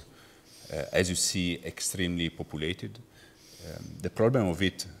 It was, as you see, extremely populated. The problem of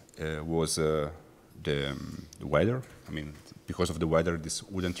it was the weather. I mean, because of the weather, this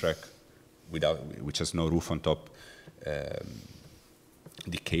wooden track, which has no roof on top,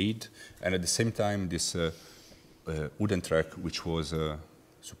 decayed, and at the same time, this wooden track, which was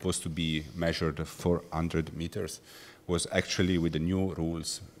supposed to be measured 400 meters, was actually, with the new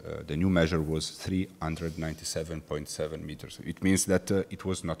rules, the new measure was 397.7 meters. It means that it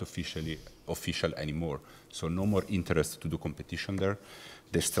was not official anymore. So no more interest to do competition there.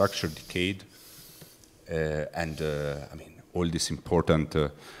 The structure decayed, and I mean, all this important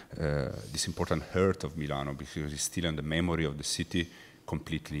heart of Milano, because it's still in the memory of the city,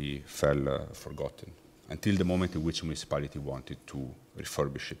 completely fell forgotten until the moment in which the municipality wanted to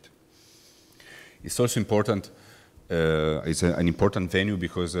refurbish it. It's also important. It's an important venue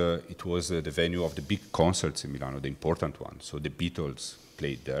because it was the venue of the big concerts in Milano, the important one. So the Beatles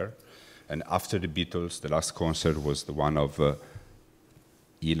played there, and after the Beatles, the last concert was the one of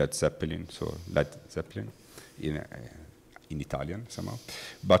Led Zeppelin, so Led Zeppelin in Italian somehow.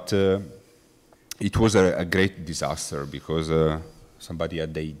 But it was a great disaster because somebody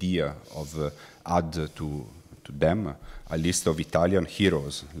had the idea of add to them a list of Italian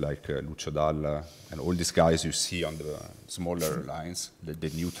heroes like Lucio Dalla and all these guys you see on the smaller lines, the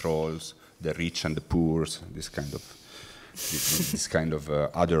neutrals, the rich and the poor, this kind of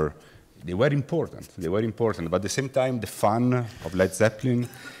other. They were important, but at the same time, the fan of Led Zeppelin,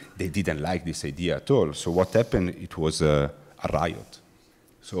 they didn't like this idea at all. So what happened? It was a riot.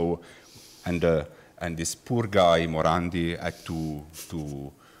 So, and this poor guy Morandi had to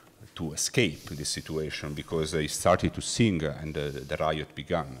escape this situation because he started to sing and the riot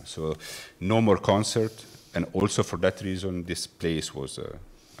began. So no more concert, and also for that reason, this place was.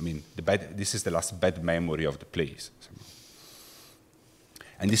 I mean, this is the last bad memory of the place.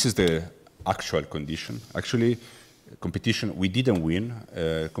 And this is the actual condition. Actually, competition, we didn't win.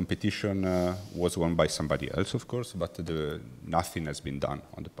 Competition was won by somebody else, of course, but nothing has been done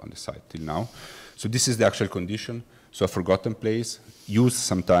on the site till now. So this is the actual condition. So a forgotten place, used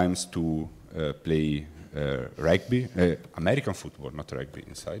sometimes to play rugby, American football, not rugby,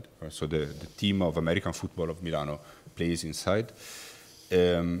 inside. So the team of American football of Milano plays inside.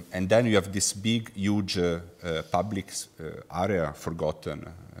 And then you have this big, huge public area, forgotten,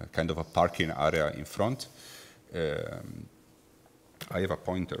 kind of a parking area in front. I have a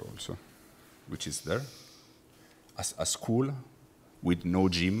pointer also, which is there. A school with no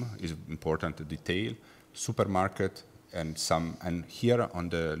gym is important detail. Supermarket and here on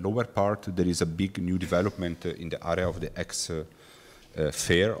the lower part there is a big new development in the area of the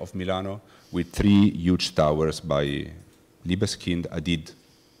ex-fair of Milano with 3 huge towers by Libeskind, Hadid,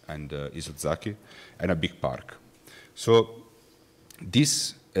 and Isozaki, and a big park. So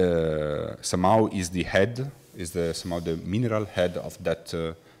this somehow is the head, somehow the mineral head of that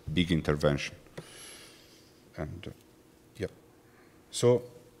big intervention. And yeah, so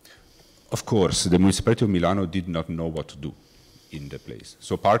of course the municipality of Milano did not know what to do in the place.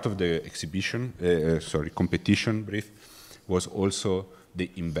 So part of the competition brief was also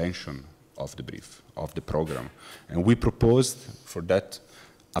the invention of the brief, of the program. And we proposed for that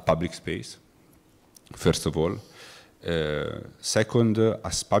a public space, first of all. Second, a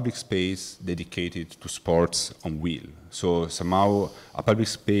public space dedicated to sports on wheel. So somehow a public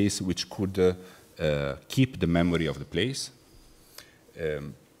space which could keep the memory of the place,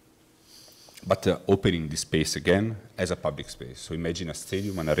 but opening this space again as a public space. So imagine a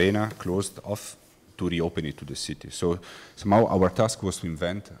stadium, an arena closed off to reopen it to the city. So somehow our task was to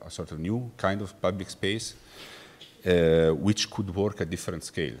invent a sort of new kind of public space which could work at different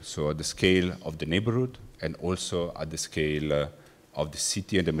scale. So at the scale of the neighborhood and also at the scale of the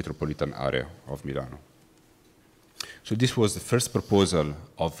city and the metropolitan area of Milano. So this was the first proposal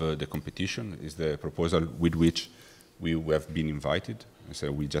of the competition, is the proposal with which we have been invited.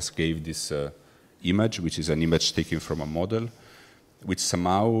 So we just gave this image, which is an image taken from a model, which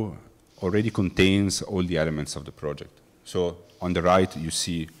somehow already contains all the elements of the project. So on the right, you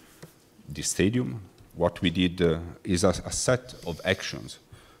see the stadium. What we did is a set of actions.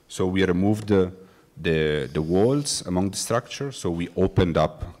 So we removed the walls among the structure. So we opened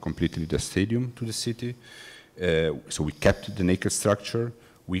up completely the stadium to the city. So we kept the naked structure.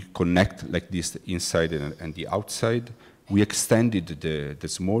 We connect like this the inside and the outside. we extended the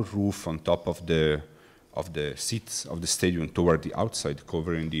small roof on top of the seats of the stadium toward the outside,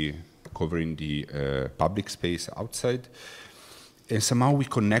 covering the public space outside. And somehow we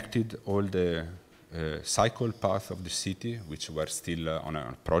connected all the cycle path of the city, which were still on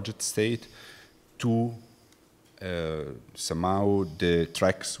a project state, to somehow the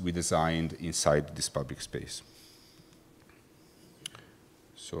tracks we designed inside this public space.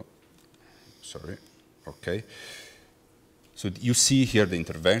 So, sorry, okay. So you see here the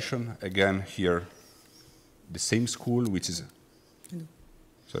intervention, again here, the same school which is,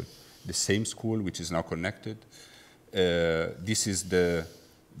 sorry, the same school which is now connected. This is the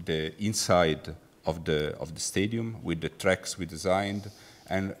inside of the stadium with the tracks we designed,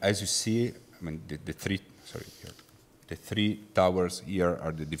 and as you see, I mean the three towers here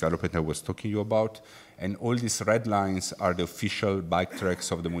are the development I was talking to you about, and all these red lines are the official bike tracks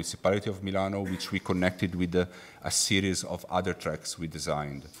of the municipality of Milano, which we connected with a series of other tracks we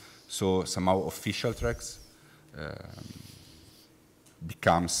designed. So somehow official tracks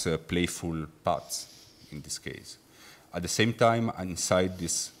becomes playful paths in this case. At the same time, inside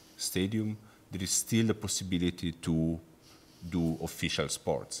this stadium, there is still the possibility to do official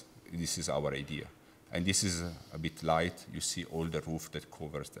sports. This is our idea. And this is a bit light. You see all the roof that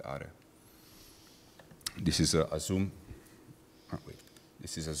covers the area. This is a zoom. Oh, wait.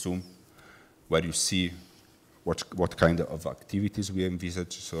 This is a zoom where you see what kind of activities we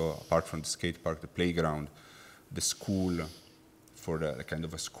envisage. So apart from the skate park, the playground, the school, for the kind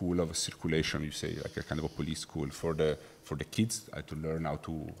of a school of a circulation, you say, like a kind of a police school for the kids to learn how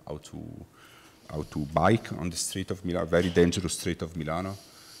to bike on the street of Milano, very dangerous street of Milano,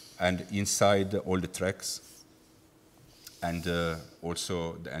 and inside all the tracks, and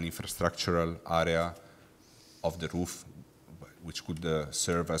also an infrastructural area of the roof, which could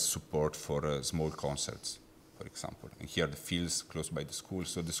serve as support for small concerts, for example. And here the fields close by the school.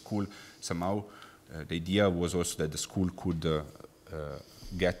 So the school somehow, the idea was also that the school could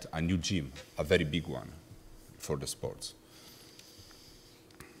get a new gym, a very big one, for the sports.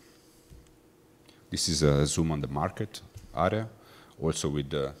 This is a zoom on the market area, also with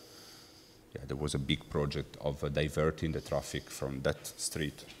the, there was a big project of diverting the traffic from that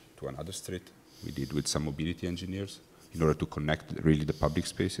street to another street. We did with some mobility engineers in order to connect really the public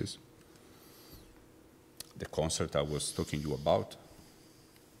spaces. The concert I was talking to you about,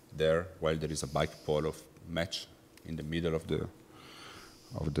 there, while there is a bike polo match in the middle of the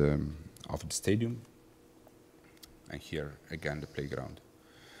stadium, and here again the playground.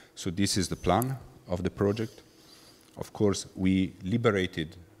 So this is the plan of the project. Of course, we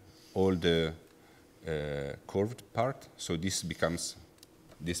liberated all the curved part, so this becomes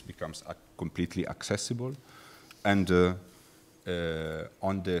completely accessible, and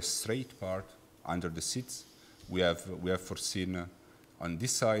on the straight part under the seats, we have foreseen on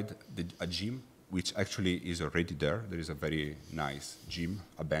this side a gym, which actually is already there. There is a very nice gym,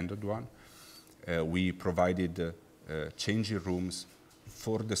 abandoned one. We provided changing rooms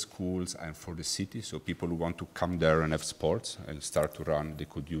for the schools and for the city, so people who want to come there and have sports and start to run, they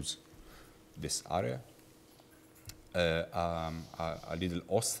could use this area. A little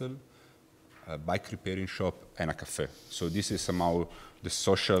hostel, a bike repairing shop, and a cafe. So this is somehow the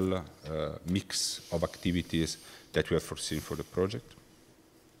social mix of activities that we have foreseen for the project.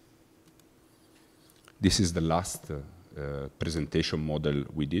 This is the last presentation model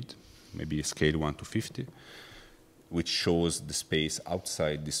we did, maybe a scale 1 to 50, which shows the space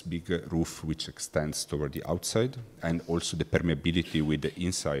outside this big roof which extends toward the outside, and also the permeability with the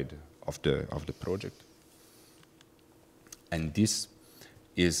inside of the project. And this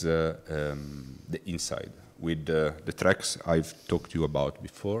is the inside with the tracks I've talked to you about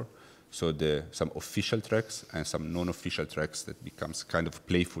before. So some official tracks and some non-official tracks that becomes kind of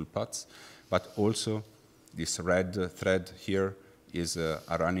playful paths. But also this red thread here is a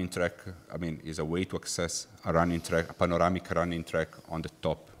running track, is a way to access a running track, a panoramic running track on the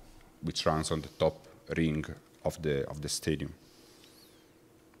top, which runs on the top ring of the stadium.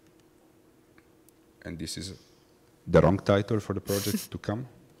 And this is the wrong title for the project to come.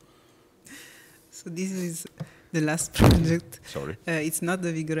 So this is the last project. Sorry. It's not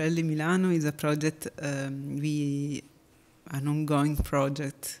the Vigorelli Milano, it's a project, an ongoing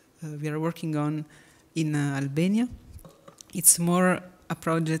project we are working on in Albania. It's more a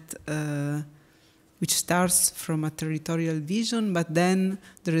project which starts from a territorial vision, but then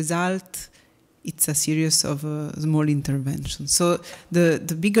the result, it's a series of small interventions. So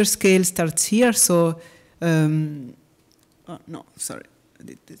the bigger scale starts here. So, oh no, sorry, I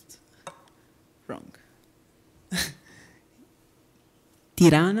did it wrong.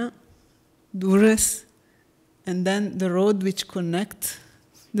 Tirana, Durres, and then the road which connects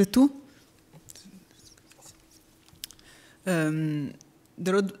the two. The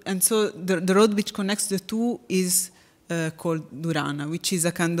road which connects the two is called Durana, which is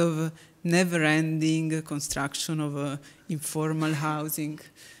a kind of never-ending construction of informal housing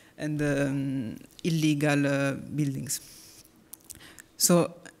and illegal buildings.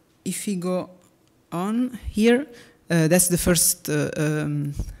 So if we go on here, that's the first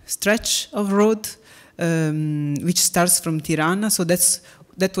stretch of road, which starts from Tirana. So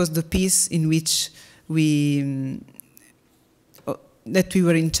that was the piece in which we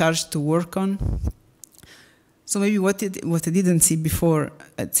were in charge to work on. So maybe what I didn't see before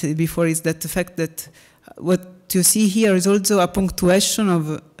is that the fact that what you see here is also a punctuation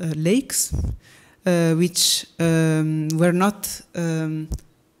of lakes, which were not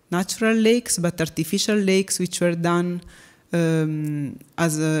natural lakes, but artificial lakes, which were done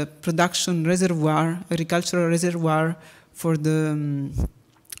as a production reservoir, agricultural reservoir for the,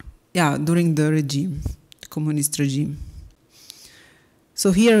 during the regime, the communist regime.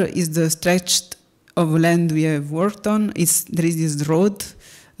 So here is the stretch of land we have worked on. There is this road.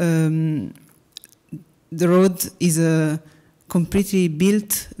 The road is completely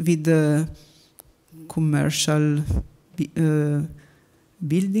built with commercial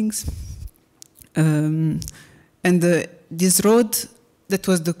buildings. This road, that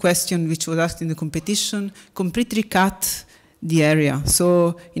was the question which was asked in the competition, completely cut the area.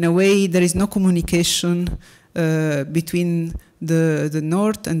 So in a way, there is no communication between the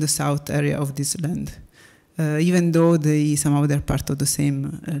north and the south area of this land, even though somehow they're part of the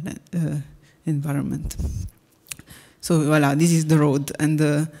same environment. So voila, this is the road. And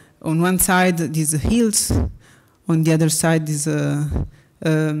on one side, these hills. On the other side, these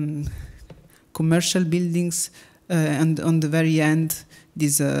commercial buildings. And on the very end,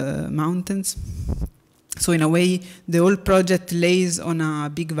 these mountains. So in a way, the whole project lays on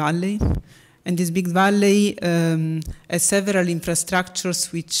a big valley. And this big valley has several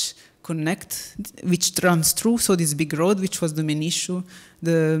infrastructures which connect, which runs through. So this big road, which was the main issue,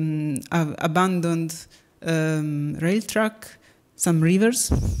 the abandoned rail track, some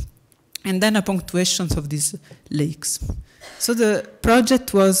rivers, and then a punctuation of these lakes. So the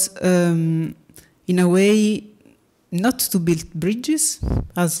project was, in a way, not to build bridges,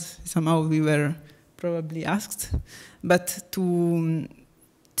 as somehow we were probably asked, but to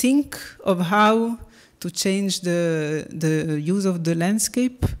think of how to change the use of the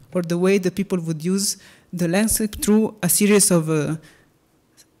landscape, or the way the people would use the landscape through a series of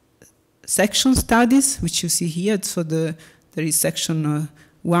section studies, which you see here. So there is section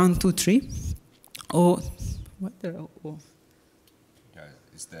 1, 2, 3. Oh, what there? Oh. Yeah,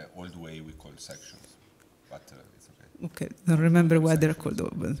 it's the old way we call sections, but it's okay. Okay, I don't remember what they're called.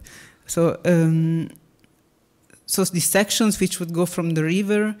 But so. So these sections which would go from the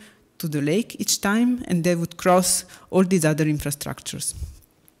river to the lake each time, and they would cross all these other infrastructures.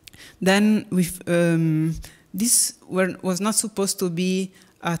 Then this was not supposed to be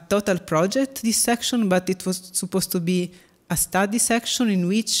a total project, this section, but it was supposed to be a study section in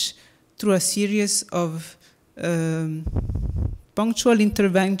which, through a series of punctual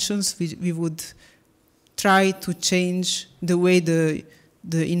interventions, we would try to change the way the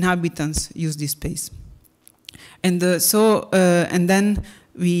inhabitants use this space. And and then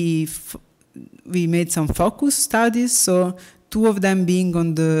we made some focus studies. So 2 of them being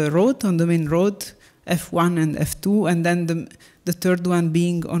on the road, on the main road, F1 and F2, and then the third one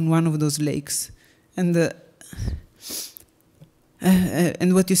being on one of those lakes. And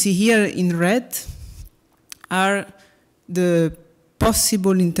what you see here in red are the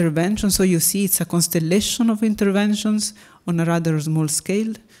possible interventions. So you see it's a constellation of interventions on a rather small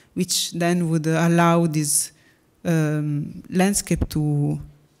scale, which then would allow this landscape to,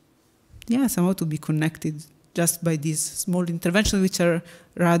 somehow to be connected just by these small interventions, which are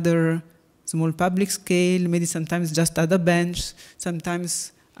rather small public scale, maybe sometimes just add a bench,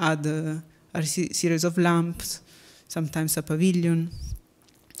 sometimes add a series of lamps, sometimes a pavilion,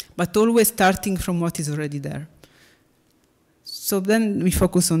 but always starting from what is already there. So then we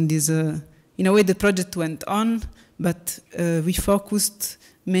focus on this, in a way the project went on, but we focused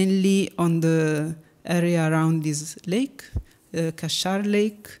mainly on the area around this lake, Kashar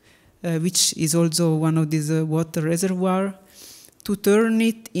Lake, which is also one of these water reservoirs, to turn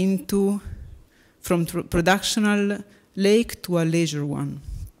it into, from productional lake to a leisure one.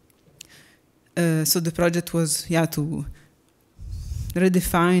 So the project was, to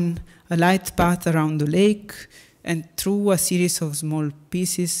redefine a light path around the lake, and through a series of small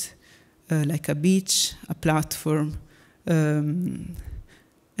pieces, like a beach, a platform,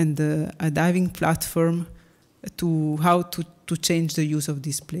 and a diving platform, to how to change the use of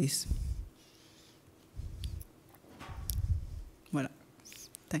this place. Voilà.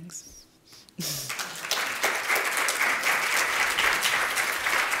 Thanks.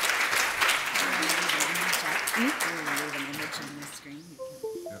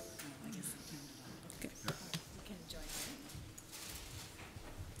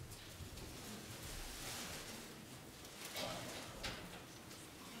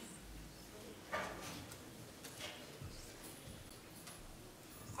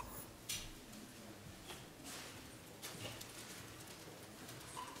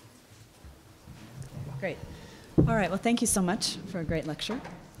 Great. All right, well, thank you so much for a great lecture,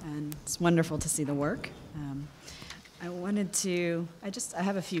 and it's wonderful to see the work. I wanted to, I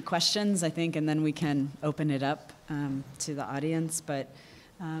have a few questions, I think, and then we can open it up to the audience, but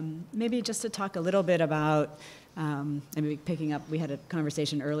maybe just to talk a little bit about, maybe picking up, we had a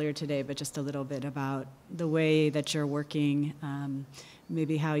conversation earlier today, but just a little bit about the way that you're working,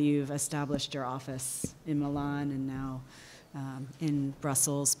 maybe how you've established your office in Milan and now in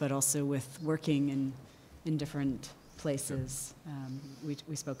Brussels, but also with working in different places.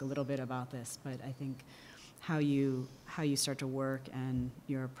 We spoke a little bit about this, but I think how you start to work and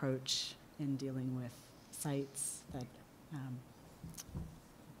your approach in dealing with sites that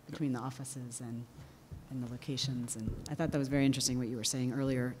between the offices and the locations. And I thought that was very interesting what you were saying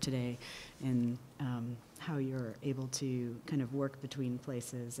earlier today, in how you're able to kind of work between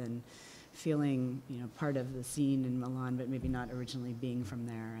places and feeling, you know, part of the scene in Milan, but maybe not originally being from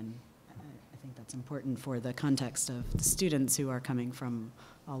there. And I think that's important for the context of the students who are coming from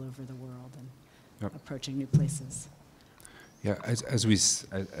all over the world and approaching new places. Yeah, as we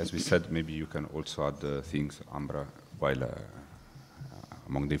said, maybe you can also add things, Ambra, while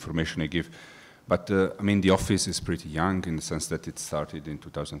among the information I give. But I mean, the office is pretty young in the sense that it started in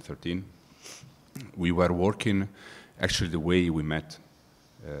 2013. We were working, actually the way we met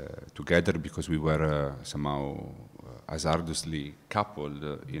together, because we were somehow hazardously coupled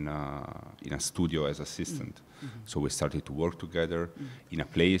in a studio as assistant. Mm-hmm. So we started to work together in a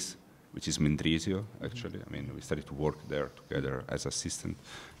place which is Mendrisio, actually. I mean, we started to work there together as assistant.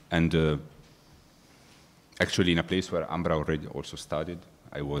 And actually in a place where Ambra already also studied.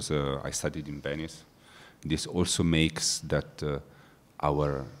 I studied in Venice. This also makes that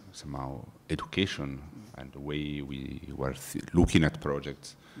our somehow education and the way we were looking at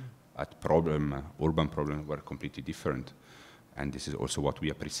projects, at urban problems were completely different. And this is also what we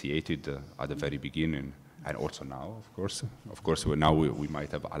appreciated at the very beginning, and also now, of course. Of course, now we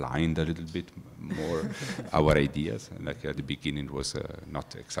might have aligned a little bit more our ideas. And like at the beginning, it was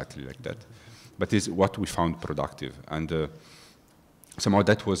not exactly like that. But it's what we found productive. And somehow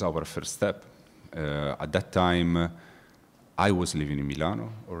that was our first step. At that time, I was living in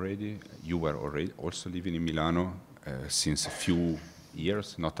Milano already. You were already also living in Milano since a few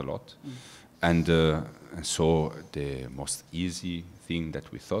years, not a lot. And so the most easy thing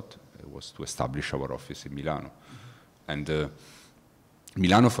that we thought was to establish our office in Milano. And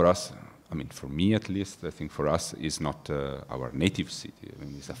Milano for us, I mean, for me at least, I think for us is not our native city. I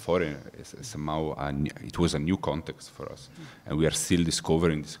mean, it's a foreign, it's somehow, it was a new context for us. And we are still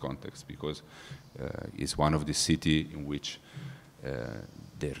discovering this context, because it's one of the cities in which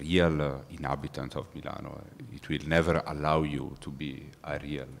the real inhabitant of Milano, it will never allow you to be a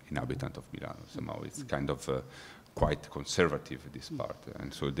real inhabitant of Milano. Somehow it's kind of quite conservative, this part.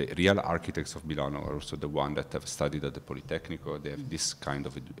 And so the real architects of Milano are also the ones that have studied at the Politecnico. They have this kind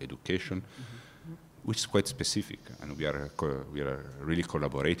of education, which is quite specific. And we are really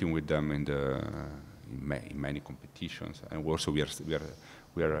collaborating with them in many competitions. And also we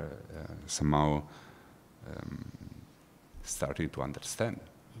are somehow starting to understand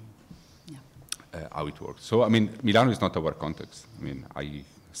how it works. So, I mean, Milano is not our context. I mean, I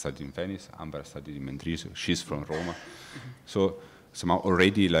studied in Venice, Ambra studied in Mendrisio, she's from Roma. So, somehow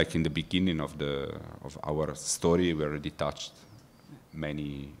already, like in the beginning of our story, we already touched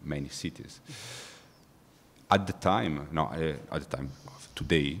many cities. At the time,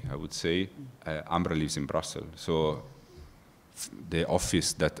 today, I would say, Ambra lives in Brussels. So, the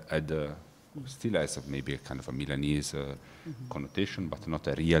office that had still has maybe a kind of a Milanese connotation, but not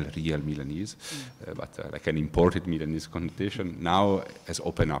a real Milanese, but like an imported Milanese connotation, now has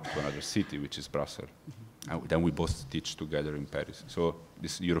opened up to another city, which is Brussels. And then we both teach together in Paris. So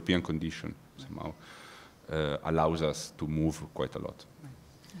this European condition somehow allows us to move quite a lot.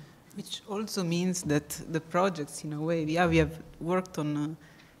 Which also means that the projects, in a way, we have worked on a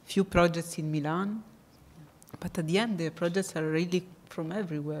few projects in Milan, but at the end the projects are really from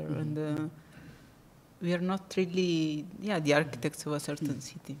everywhere, and we are not really, the architects of a certain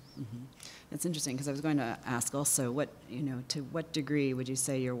city. It's interesting because I was going to ask also, what, to what degree would you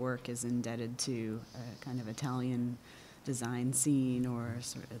say your work is indebted to a kind of Italian design scene or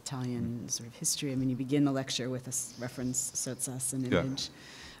sort of Italian sort of history? I mean, you begin the lecture with a reference, Sotsas, an image,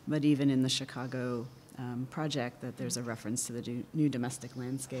 but even in the Chicago project, that there's a reference to the new domestic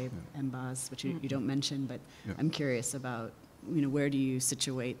landscape, Embas, which you don't mention, but I'm curious about, where do you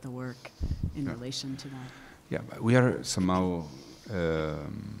situate the work in relation to that? Yeah, we are somehow,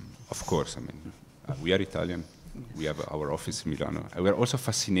 of course, I mean, we are Italian. We have our office in Milano. We are also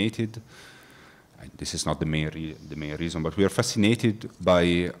fascinated. This is not the main reason, but we are fascinated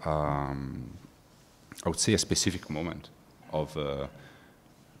by, I would say, a specific moment of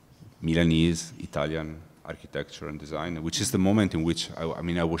Milanese Italian architecture and design, which is the moment in which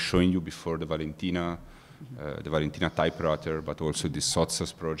I was showing you before the Valentina typewriter, but also the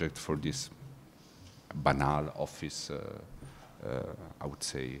Sotsas project for this banal office, I would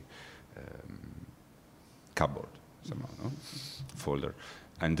say, cupboard somehow, no? Folder,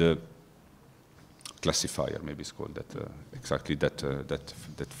 and classifier, maybe it's called that, exactly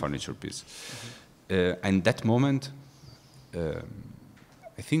that furniture piece. And that moment,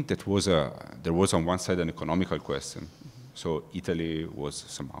 I think that there was on one side an economical question. So Italy was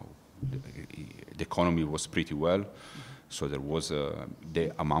somehow, the economy was pretty well, so there was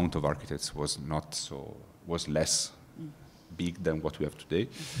the amount of architects was less big than what we have today.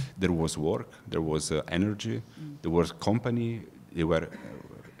 There was work, there was energy, there was company. They were,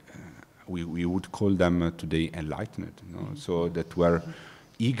 we would call them today enlightened, so that were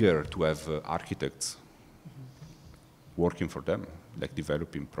eager to have architects working for them, like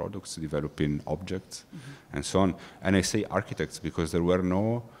developing products, developing objects, and so on. And I say architects because there were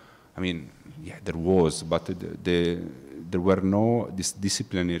no, there was, but there were no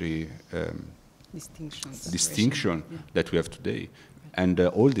disciplinary distinction that we have today. And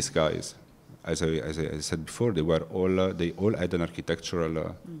all these guys, as I said before, they all had an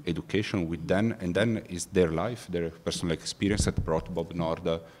architectural education with them, and then is their life, their personal experience that brought Bob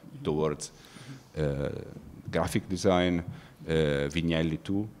Norda towards graphic design, Vignelli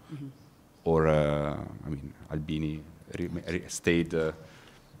too, or Albini stayed.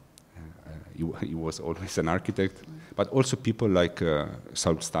 He was always an architect, but also people like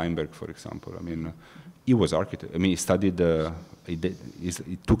Saul Steinberg, for example. He was architect. He studied.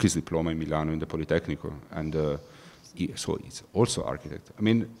 He took his diploma in Milano in the Politecnico, and so he's also architect.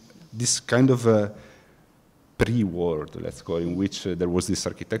 This kind of pre-world, let's call it, in which there was this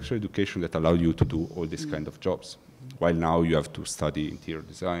architectural education that allowed you to do all these kind of jobs, while now you have to study interior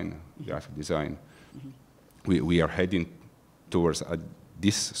design, graphic design. We are heading towards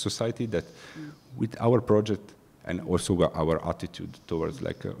this society that, with our project and also our attitude towards,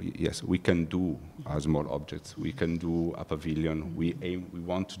 yes, we can do small objects, we can do a pavilion, we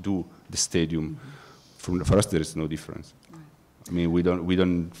want to do the stadium. For us, there is no difference. We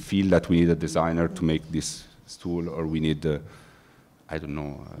don't feel that we need a designer to make this stool, or we need I don't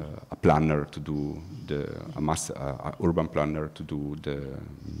know, a planner to do a urban planner to do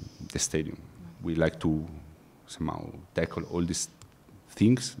the stadium. We like to somehow tackle all these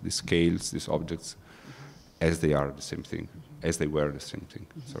things, these scales, these objects, as they are the same thing, as they were the same thing.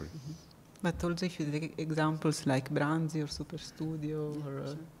 Sorry. But also, if you take examples like Branzi or Superstudio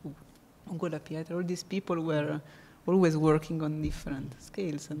or Ugo Lapierre, all these people were always working on different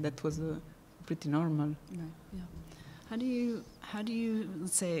scales, and that was pretty normal. Right. Yeah. How do you,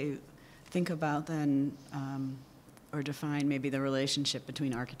 let's say, think about then, or define maybe the relationship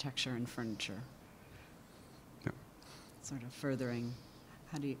between architecture and furniture? Yeah. Sort of furthering.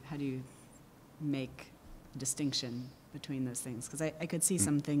 How do you make a distinction between those things? Because I could see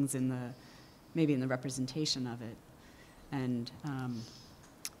some things maybe in the representation of it, and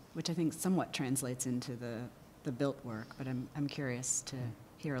which I think somewhat translates into the built work. But I'm curious to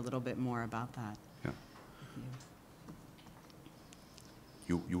hear a little bit more about that. Yeah.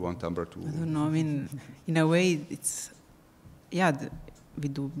 You want Ambra to? I don't know. In a way, it's we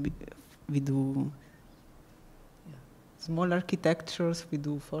do small architectures, we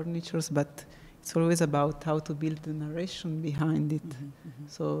do furnitures, but it's always about how to build the narration behind it.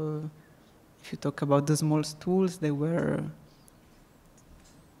 So if you talk about the small stools, they were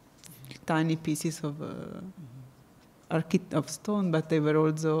tiny pieces of stone, but they were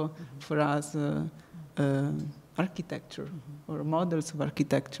also for us architecture or models of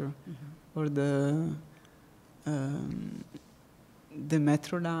architecture, or the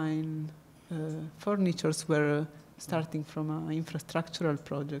metro line furnitures were starting from an infrastructural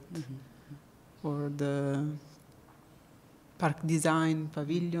project, or the park design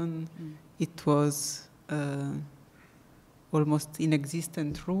pavilion. It was almost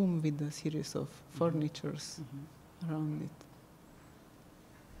inexistent room with a series of furnitures around it.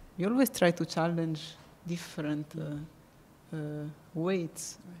 We always try to challenge different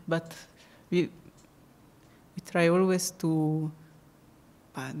weights, but we try always to,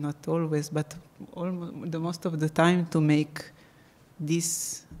 not always, but almost the most of the time to make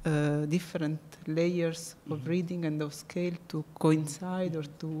these different layers of reading and of scale to coincide or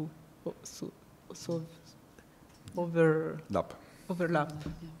to overlap.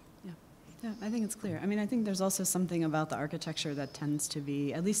 Yeah, I think it's clear. I mean, I think there's also something about the architecture that tends to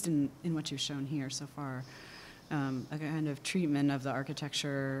be, at least in what you've shown here so far, a kind of treatment of the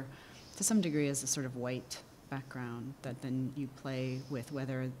architecture to some degree as a sort of white background that then you play with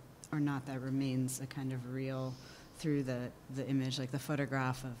whether or not that remains a kind of real through the image, like the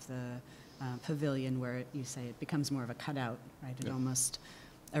photograph of the pavilion where you say it becomes more of a cutout, right? It almost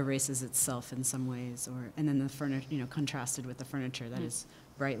erases itself in some ways, and then the furniture, you know, contrasted with the furniture that is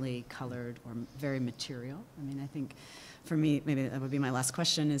brightly colored or very material. I mean, I think for me, maybe that would be my last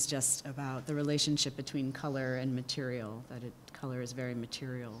question, is just about the relationship between color and material, that color is very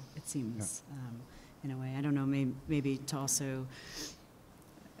material, it seems, in a way. I don't know, maybe to also,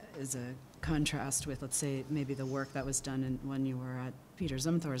 as a contrast with, let's say, maybe the work that was done when you were at Peter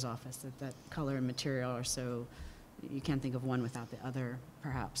Zumthor's office, that color and material are so, you can't think of one without the other,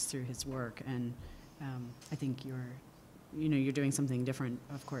 perhaps, through his work. And I think you're doing something different,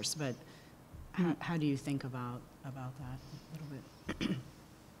 of course, but how do you think about that a little bit?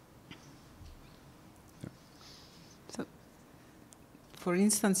 So, for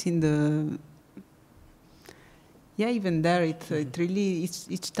instance, even there, it really,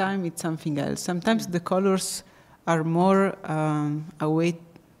 each time it's something else. Sometimes the colors are more a way,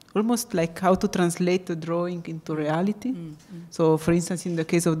 almost like how to translate the drawing into reality. So, for instance, in the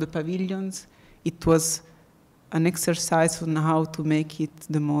case of the pavilions, it was an exercise on how to make it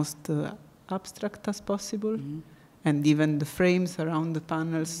the most abstract as possible, and even the frames around the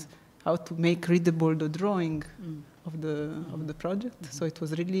panels, how to make readable the drawing of the project. So it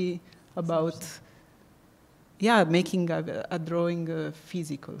was really about making a drawing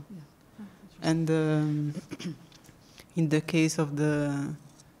physical. And in the case of the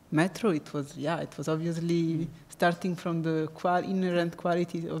metro, it was obviously starting from the inherent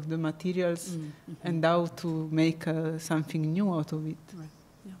quality of the materials and how to make something new out of it. Right.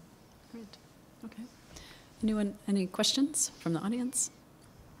 Yeah. Great. Okay. Anyone? Any questions from the audience?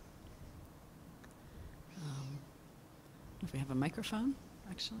 If we have a microphone,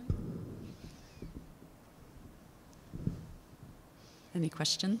 actually. Any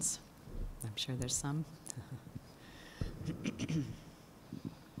questions? I'm sure there's some.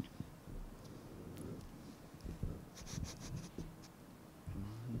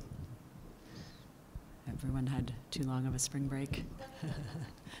 Everyone had too long of a spring break.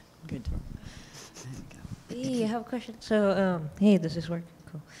 Good. There we go. Hey, I have a question. So, hey, does this work?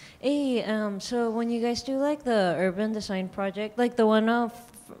 Cool. Hey, so when you guys do like the urban design project, like the one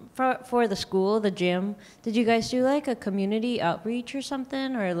for the school, the gym, did you guys do like a community outreach or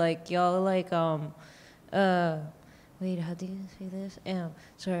something, or like y'all like wait, how do you say this?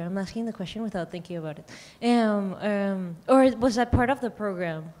 Sorry, I'm asking the question without thinking about it. Or was that part of the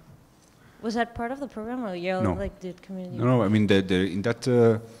program? Was that part of the program, or y'all like did community? No. I mean, in that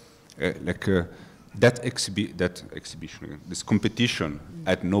that exhibition, this competition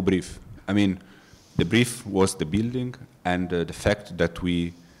had no brief. I mean, the brief was the building and the fact that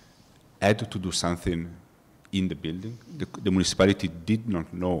we had to do something in the building. The municipality did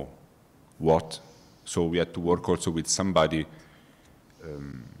not know what, so we had to work also with somebody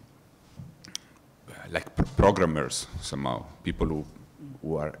like programmers somehow, people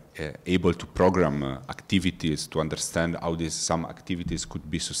who are able to program activities, to understand how some activities could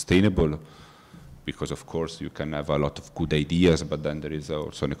be sustainable, because of course you can have a lot of good ideas, but then there is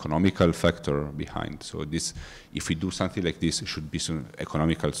also an economical factor behind. So this, if we do something like this, it should be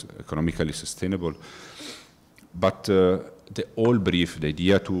economically sustainable. But the whole brief, the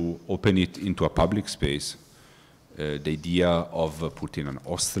idea to open it into a public space, the idea of putting an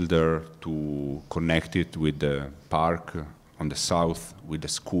hostel there, to connect it with the park on the south, with the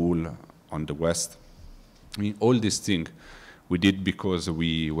school on the west. I mean, all these things we did because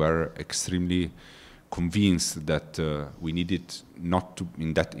we were extremely convinced that we needed not to,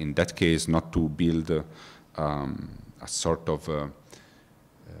 in that case, not to build a sort of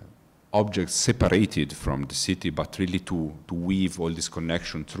objects separated from the city, but really to weave all this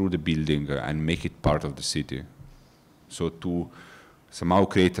connection through the building and make it part of the city. So to somehow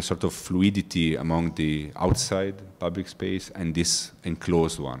create a sort of fluidity among the outside public space and this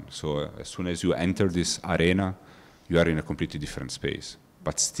enclosed one. So as soon as you enter this arena, you are in a completely different space,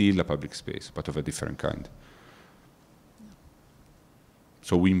 but still a public space, but of a different kind.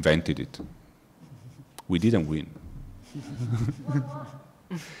 So we invented it. We didn't win.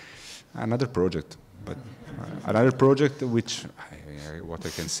 Another project, but another project which, what I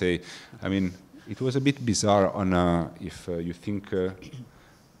can say, I mean, it was a bit bizarre on if you think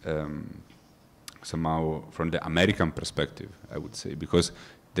somehow from the American perspective, I would say, because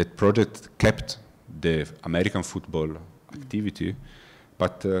that project kept the American football activity,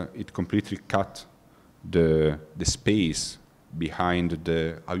 but it completely cut the space behind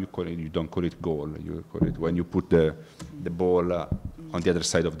the, how you call it, you don't call it goal, you call it when you put the ball on the other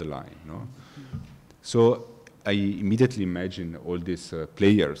side of the line. No? So I immediately imagine all these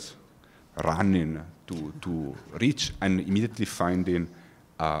players running to reach and immediately finding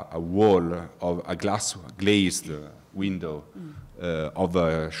a wall of a glazed window of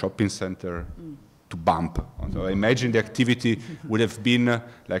a shopping center to bump. So I imagine the activity would have been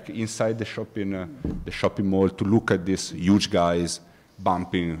like inside the shopping mall to look at these huge guys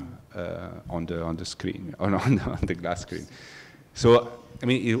bumping on the screen, on the glass screen. So I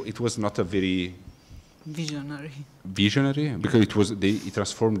mean, it was not a very visionary because it was it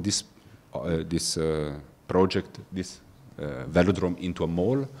transformed this project, this velodrome, into a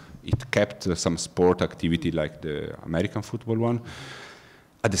mall. It kept some sport activity like the American football one.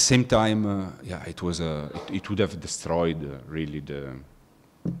 At the same time, yeah, it was it would have destroyed really the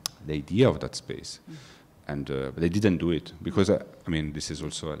idea of that space, and but they didn't do it because I mean this is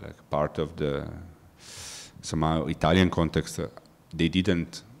also like part of the somehow Italian context. They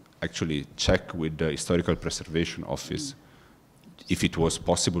didn't actually check with the historical preservation office if it was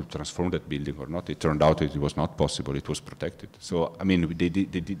possible to transform that building or not. It turned out it was not possible. It was protected. So I mean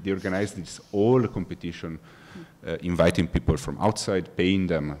they organized this whole competition. Inviting people from outside, paying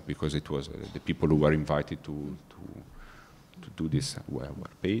them because it was the people who were invited to do this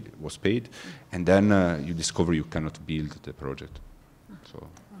was paid, and then you discover you cannot build the project. So,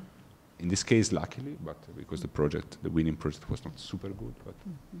 in this case, luckily, but because the winning project was not super good, but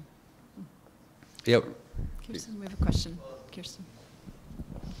yeah. Kirsten, we have a question. Kirsten,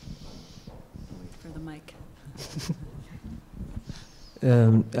 wait for the mic.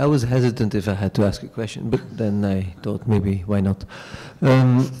 I was hesitant if I had to ask a question, but then I thought maybe why not.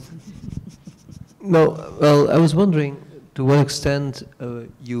 No, well, I was wondering to what extent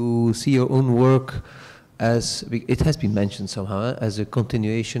you see your own work as, it has been mentioned somehow, as a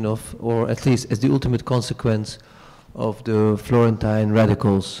continuation of, or at least as the ultimate consequence of the Florentine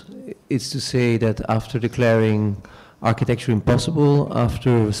radicals. It's to say that after declaring architecture impossible,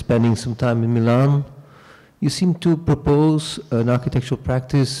 after spending some time in Milan, you seem to propose an architectural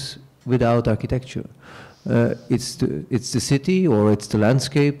practice without architecture. It's the city, or it's the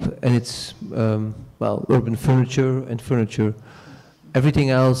landscape, and it's, well, urban furniture and furniture. Everything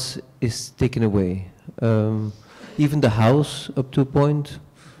else is taken away. Even the house, up to a point,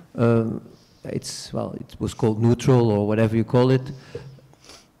 well, it was called neutral, or whatever you call it.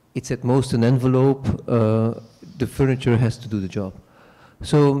 It's at most an envelope. The furniture has to do the job.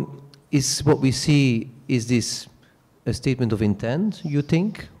 So is what we see, is this a statement of intent, you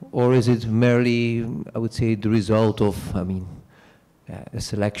think? Or is it merely, I would say, the result of, I mean, a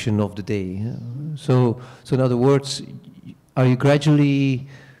selection of the day? So in other words, are you gradually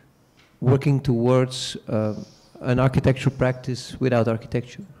working towards an architectural practice without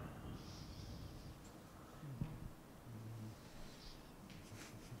architecture?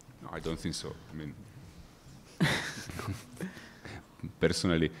 No, I don't think so. I mean,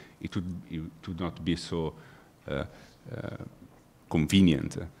 personally, it would not be so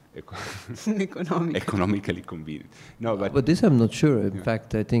convenient, economically convenient. No, but this I'm not sure. In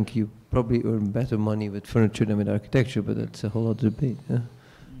fact, I think you probably earn better money with furniture than with architecture, but that's a whole other debate. Yeah?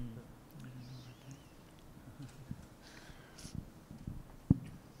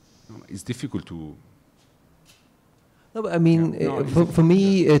 No, it's difficult to. No, but I mean, for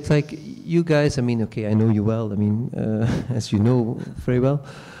me, it's like you guys. I mean, okay, I know you well. I mean, as you know very well.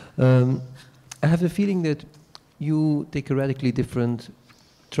 I have the feeling that you take a radically different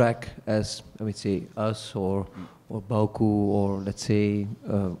track as, I would say, us or Bauku or let's say,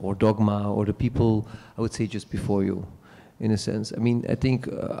 or Dogma or the people, I would say, just before you, in a sense. I mean, I think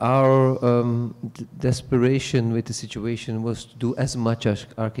our desperation with the situation was to do as much as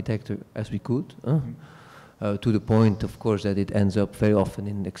architecture as we could, to the point, of course, that it ends up very often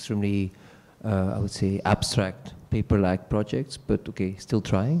in extremely, I would say, abstract, paper-like projects, but okay, still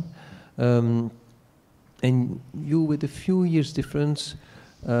trying. and you, with a few years difference,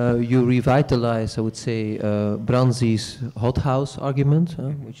 you revitalize, I would say, Branzi's hothouse argument,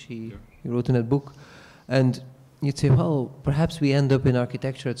 which he wrote in that book. And you'd say, well, perhaps we end up in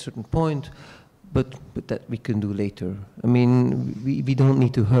architecture at a certain point, but that we can do later. I mean, we don't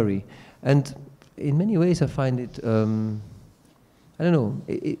need to hurry. And in many ways, I find it, I don't know,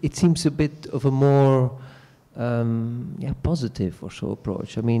 it seems a bit of a more positive or so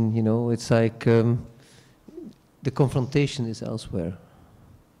approach. I mean, you know, it's like the confrontation is elsewhere.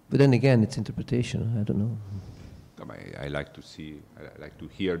 But then again, it's interpretation. I don't know. I like to see, I like to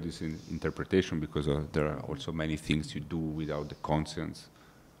hear this interpretation, because there are also many things you do without the conscience,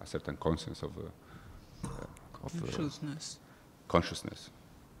 a certain conscience of consciousness. Consciousness.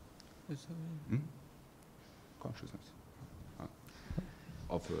 Consciousness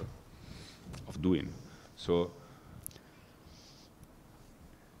of doing. So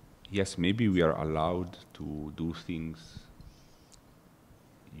yes, maybe we are allowed to do things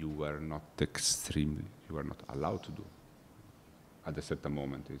you were not allowed to do at a certain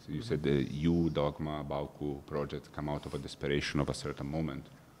moment. You said the dogma, Bauku project come out of a desperation of a certain moment,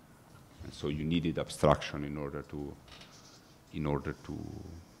 and so you needed abstraction in order to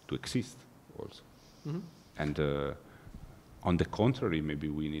exist also. And on the contrary, maybe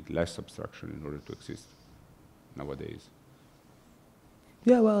we need less abstraction in order to exist nowadays.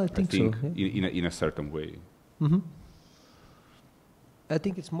 Yeah, well, I think so. Yeah. In a certain way. I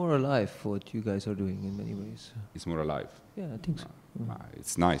think it's more alive what you guys are doing in many ways. It's more alive. Yeah, I think so.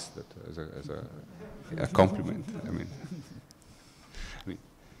 It's nice that as a compliment. I mean,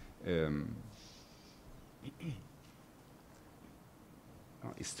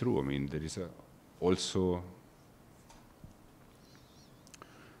 it's true. I mean, there is also,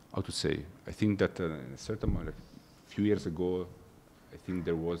 how to say? I think that in a certain moment, a few years ago, I think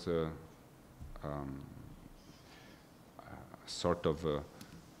there was a sort of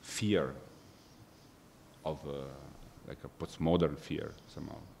fear of like a postmodern fear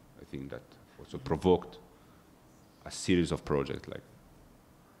somehow. I think that also provoked a series of projects like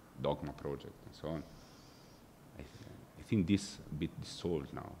Dogma project and so on. I think this a bit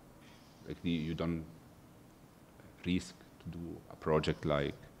dissolved now. Like you don't risk to do a project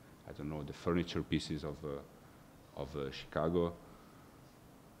like, I don't know, the furniture pieces of Chicago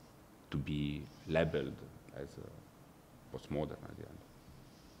to be labeled as postmodern at the end.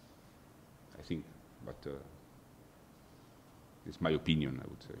 I think, but it's my opinion, I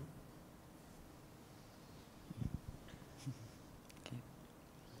would say. Okay.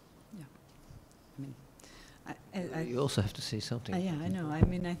 Yeah. I mean, you also have to say something. yeah, I know. I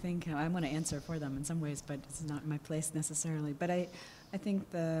mean, I think I want to answer for them in some ways, but it's not my place necessarily. But I think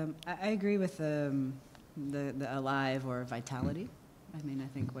I agree with the alive or vitality. I mean, I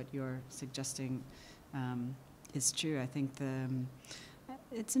think what you're suggesting is true. I think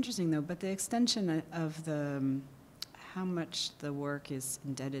it's interesting though, but the extension of how much the work is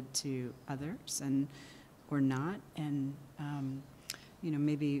indebted to others or not, and you know,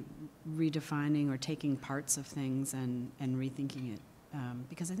 maybe redefining or taking parts of things and rethinking it,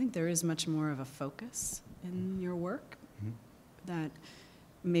 because I think there is much more of a focus in your work that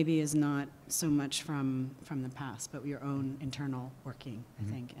maybe is not so much from the past, but your own internal working,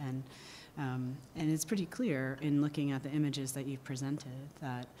 I think. And it's pretty clear in looking at the images that you've presented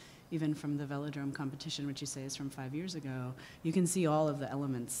that even from the velodrome competition, which you say is from 5 years ago, you can see all of the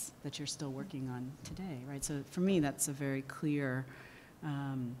elements that you're still working on today, right? So for me, that's a very clear,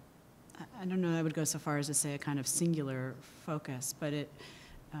 I don't know, I would go so far as to say a kind of singular focus, but it,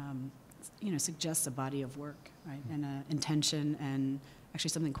 you know, suggests a body of work, right? And an intention and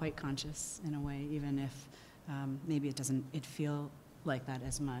actually something quite conscious in a way, even if maybe it doesn't feel like that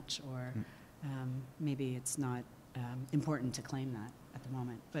as much, or maybe it's not important to claim that at the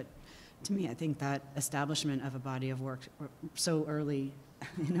moment. But to me, I think that establishment of a body of work so early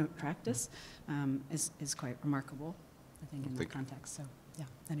in a practice is quite remarkable, I think, in that context. So yeah,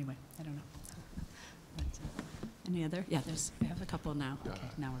 anyway, I don't know. But, any other? Yeah, we have a couple now. Okay,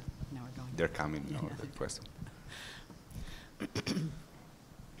 now we're going. They're coming now, the question.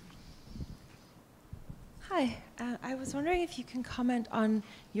 Hi, I was wondering if you can comment on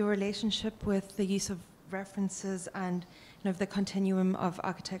your relationship with the use of references and the continuum of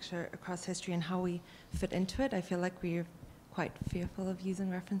architecture across history and how we fit into it. I feel like we're quite fearful of using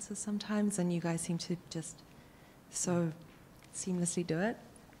references sometimes, and you guys seem to just so seamlessly do it.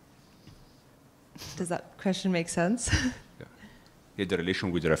 Does that question make sense? Yeah, the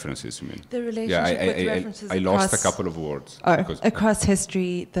relation with references, you mean? The relationship with references. I lost a couple of words. Across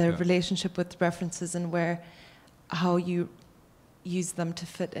history, the relationship with references and how you use them to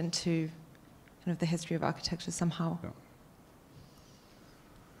fit into kind of the history of architecture somehow. Yeah.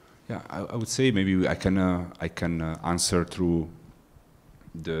 Yeah, I would say maybe I can answer through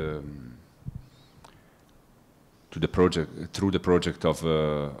the project of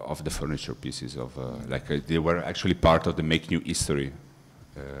the furniture pieces of they were actually part of the Make New History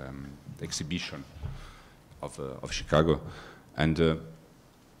exhibition of Chicago, and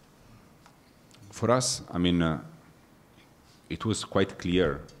for us, I mean, it was quite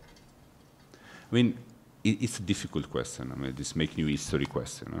clear. I mean, it's a difficult question. I mean, this Make New History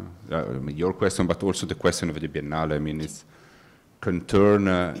question. I mean, your question, but also the question of the Biennale. I mean, it can turn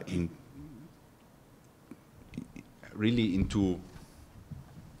really into,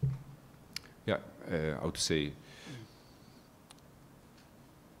 yeah, how to say,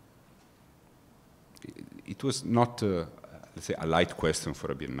 it was not, let's say, a light question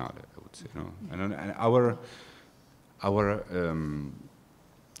for a Biennale, I would say. No? And our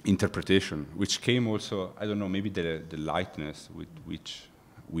interpretation, which came also, I don't know, maybe the lightness with which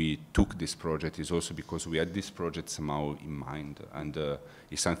we took this project is also because we had this project somehow in mind, and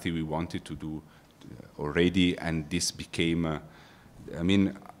it's something we wanted to do already, and this became, I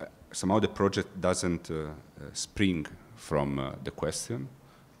mean, somehow the project doesn't spring from the question,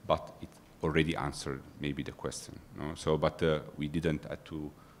 but it already answered maybe the question. No? So, but we didn't have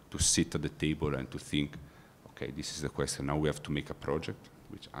to sit at the table and to think, okay, this is the question, now we have to make a project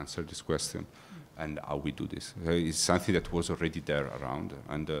which answers this question, and how we do this. It's something that was already there around,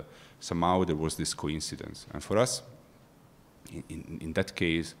 and somehow there was this coincidence. And for us, in that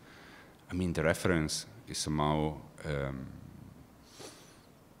case, I mean, the reference is somehow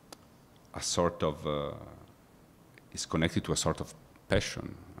a sort of, is connected to a sort of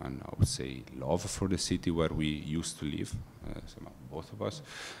passion, and I would say love for the city where we used to live, somehow, both of us,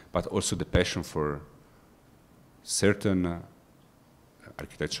 but also the passion for certain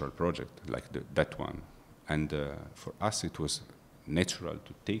architectural project like that one. And for us it was natural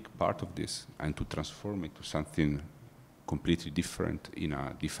to take part of this and to transform it to something completely different in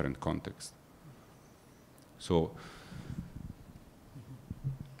a different context. So,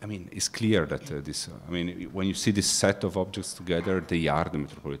 I mean, it's clear that this, I mean, when you see this set of objects together, they are the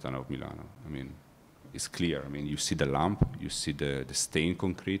Metropolitan of Milano. I mean, it's clear. I mean, you see the lamp, you see the stained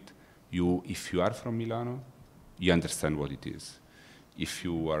concrete. If you are from Milano, you understand what it is. If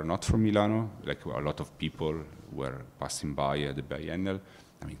you are not from Milano, like a lot of people were passing by at the Biennale,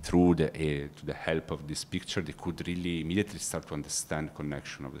 I mean, through the help of this picture, they could really immediately start to understand the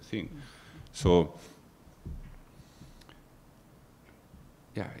connection of the thing. So,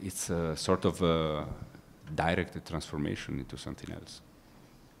 yeah, it's a sort of a direct transformation into something else.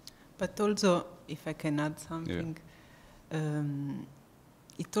 But also, if I can add something,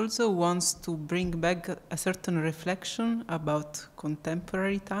 it also wants to bring back a certain reflection about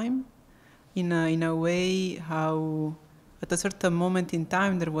contemporary time, in a way how at a certain moment in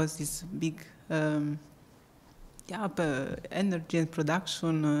time there was this big energy and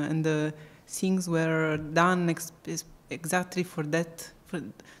production, and things were done exactly for that.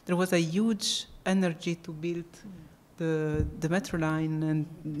 There was a huge energy to build the metro line, and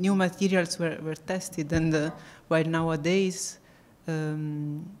new materials were tested, and while nowadays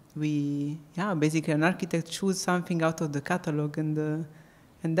basically an architect choose something out of the catalog, and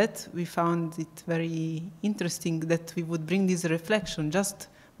that we found it very interesting that we would bring this reflection just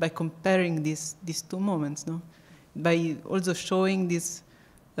by comparing these two moments, no? By also showing these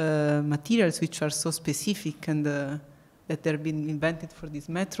materials which are so specific and that they've been invented for this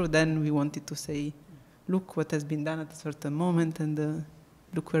metro. Then we wanted to say, look what has been done at a certain moment, and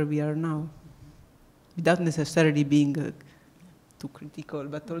look where we are now, without necessarily being too critical,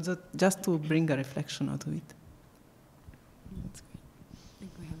 but also just to bring a reflection out of it. That's great. I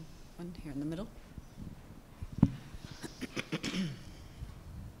think we have one here in the middle.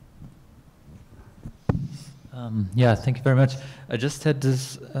 Yeah, thank you very much. I just had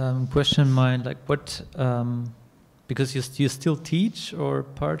this question in mind, like what, because you still teach, or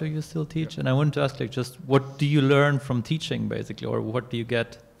part of you still teach, and I wanted to ask, like, just what do you learn from teaching, basically, or what do you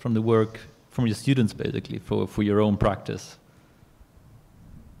get from the work from your students, basically, for your own practice?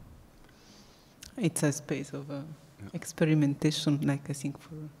 It's a space of experimentation, like I think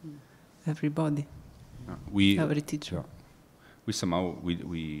for everybody, every teacher. Yeah. We somehow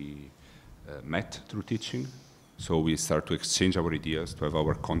met through teaching, so we start to exchange our ideas, to have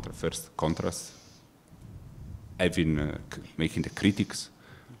our first contrast, making the critics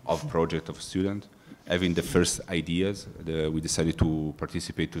of project of student, having the first ideas. We decided to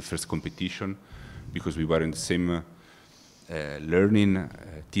participate to the first competition because we were in the same learning,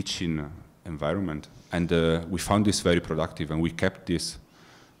 teaching environment, and we found this very productive, and we kept this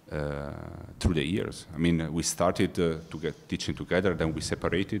through the years. I mean, we started to get teaching together, then we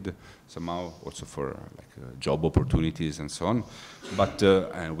separated somehow, also for job opportunities and so on. But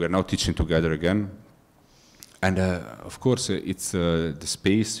and we're now teaching together again. And of course, it's the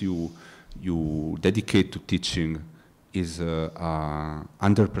space you dedicate to teaching is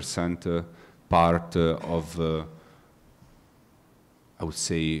 100% part of, I would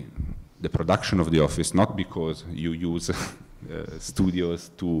say, the production of the office, not because you use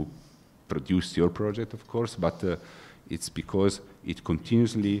studios to produce your project, of course, but it's because it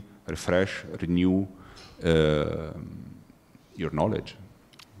continuously refresh, renew your knowledge.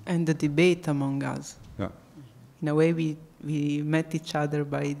 And the debate among us. Yeah. In a way, we met each other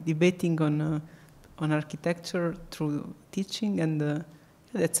by debating on architecture through teaching, and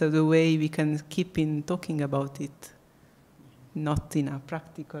that's the way we can keep in talking about it, not in a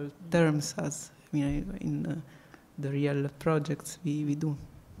practical terms as in the real projects we do,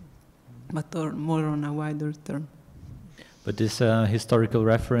 but more on a wider term. But these historical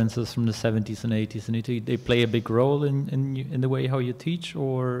references from the 70s and 80s in Italy, they play a big role in the way how you teach,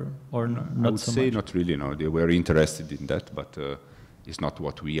 or not so much? I would say not really, no. They were interested in that, but it's not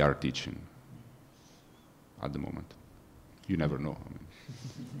what we are teaching at the moment. You never know. I mean.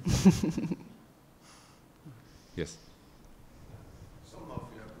 Yes?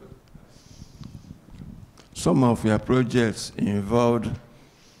 Some of your projects involved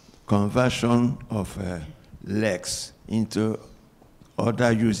conversion of lakes into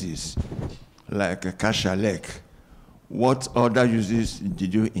other uses, like a Kasha lake. What other uses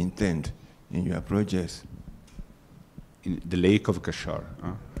did you intend in your projects? In the lake of Kashar.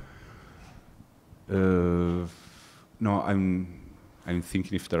 No, I'm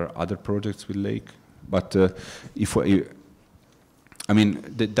thinking if there are other projects with lake, but I mean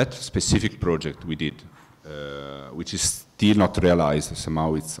that specific project we did, which is still not realized.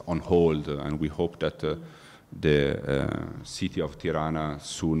 Somehow it's on hold, and we hope that the city of Tirana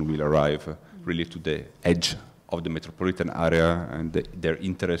soon will arrive really to the edge of the metropolitan area, and their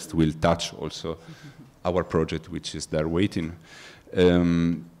interest will touch also our project, which is there waiting.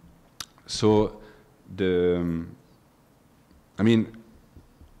 So I mean,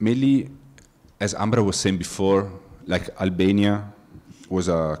 mainly, as Ambra was saying before, like Albania was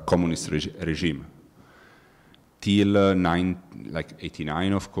a communist regime. Till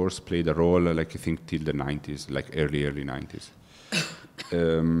 89, of course, played a role, like I think till the 90s, like early 90s.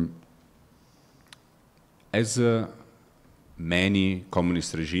 As many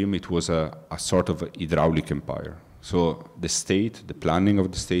communist regime, it was a sort of hydraulic empire. So the state, the planning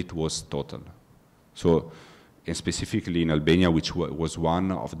of the state was total. So, and specifically in Albania, which was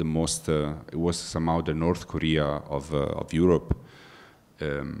one of the most, it was somehow the North Korea of Europe.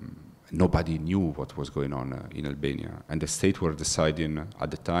 Nobody knew what was going on in Albania. And the state were deciding at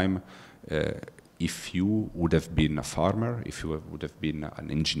the time, if you would have been a farmer, if you would have been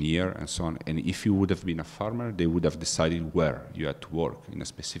an engineer and so on, and if you would have been a farmer, they would have decided where you had to work, in a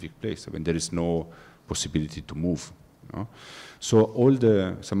specific place. I mean, there is no possibility to move. You know? So all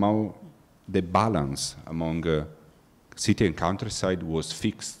somehow the balance among city and countryside was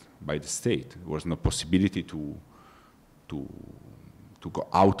fixed by the state. There was no possibility to go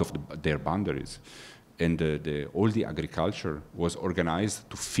out of their boundaries. And all the agriculture was organized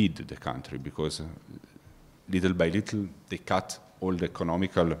to feed the country, because little by little they cut all the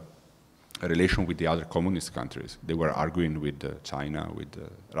economical relation with the other communist countries. They were arguing with China, with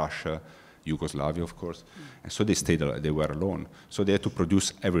Russia, Yugoslavia, of course. And so they were alone. So they had to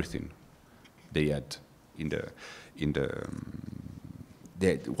produce everything they had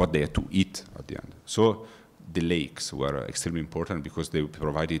what they had to eat at the end. So the lakes were extremely important because they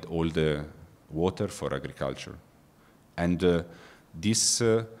provided all the water for agriculture. And this,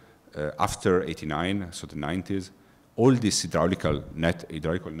 after 89, so the 90s, all this hydraulical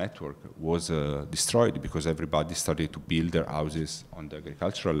network was destroyed because everybody started to build their houses on the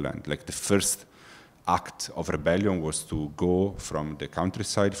agricultural land. Like the first act of rebellion was to go from the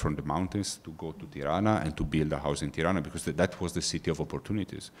countryside, from the mountains, to go to Tirana and to build a house in Tirana, because that was the city of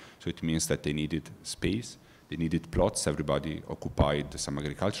opportunities. So it means that they needed space, they needed plots, everybody occupied some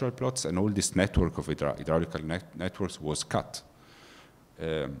agricultural plots, and all this network of hydraulical networks was cut.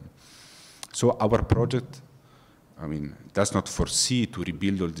 So our project, I mean, does not foresee to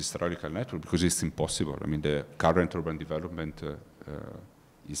rebuild all this hydraulical network because it's impossible. I mean, the current urban development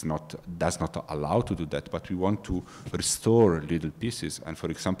does not allow to do that, but we want to restore little pieces. And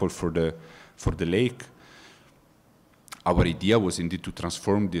for example, for the lake, our idea was indeed to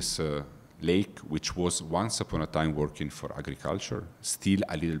transform this lake, which was once upon a time working for agriculture. Still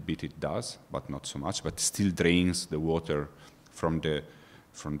a little bit it does, but not so much, but still drains the water from the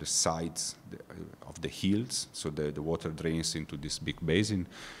from the sides of the hills, so the water drains into this big basin.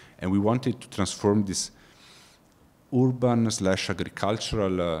 And we wanted to transform this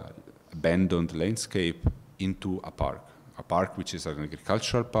urban/agricultural abandoned landscape into a park which is an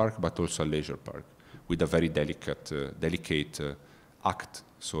agricultural park, but also a leisure park, with a very delicate act.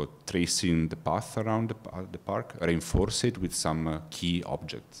 So tracing the path around the park, reinforce it with some key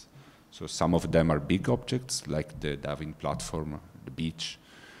objects. So some of them are big objects, like the diving platform, the beach,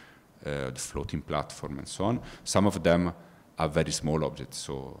 the floating platform, and so on. Some of them are very small objects,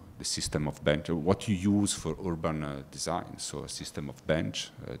 so the system of bench, what you use for urban design, so a system of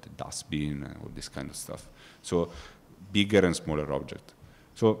bench, the dustbin, all this kind of stuff. So bigger and smaller objects.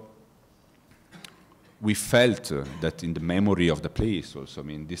 So we felt that in the memory of the place also, I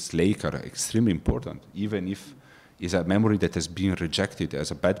mean, this lake are extremely important, even if it's a memory that has been rejected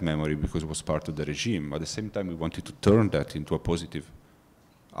as a bad memory because it was part of the regime. At the same time, we wanted to turn that into a positive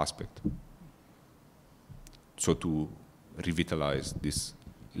aspect. So to revitalize this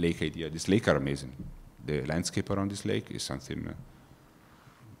lake idea. This lake are amazing. The landscape around this lake is something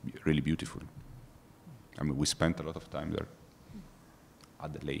really beautiful. I mean, we spent a lot of time there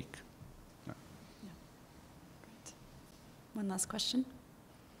at the lake. Yeah. Yeah. Great. One last question.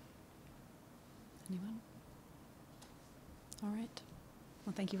 Anyone? All right.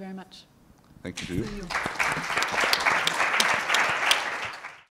 Well, thank you very much. Thank you to you.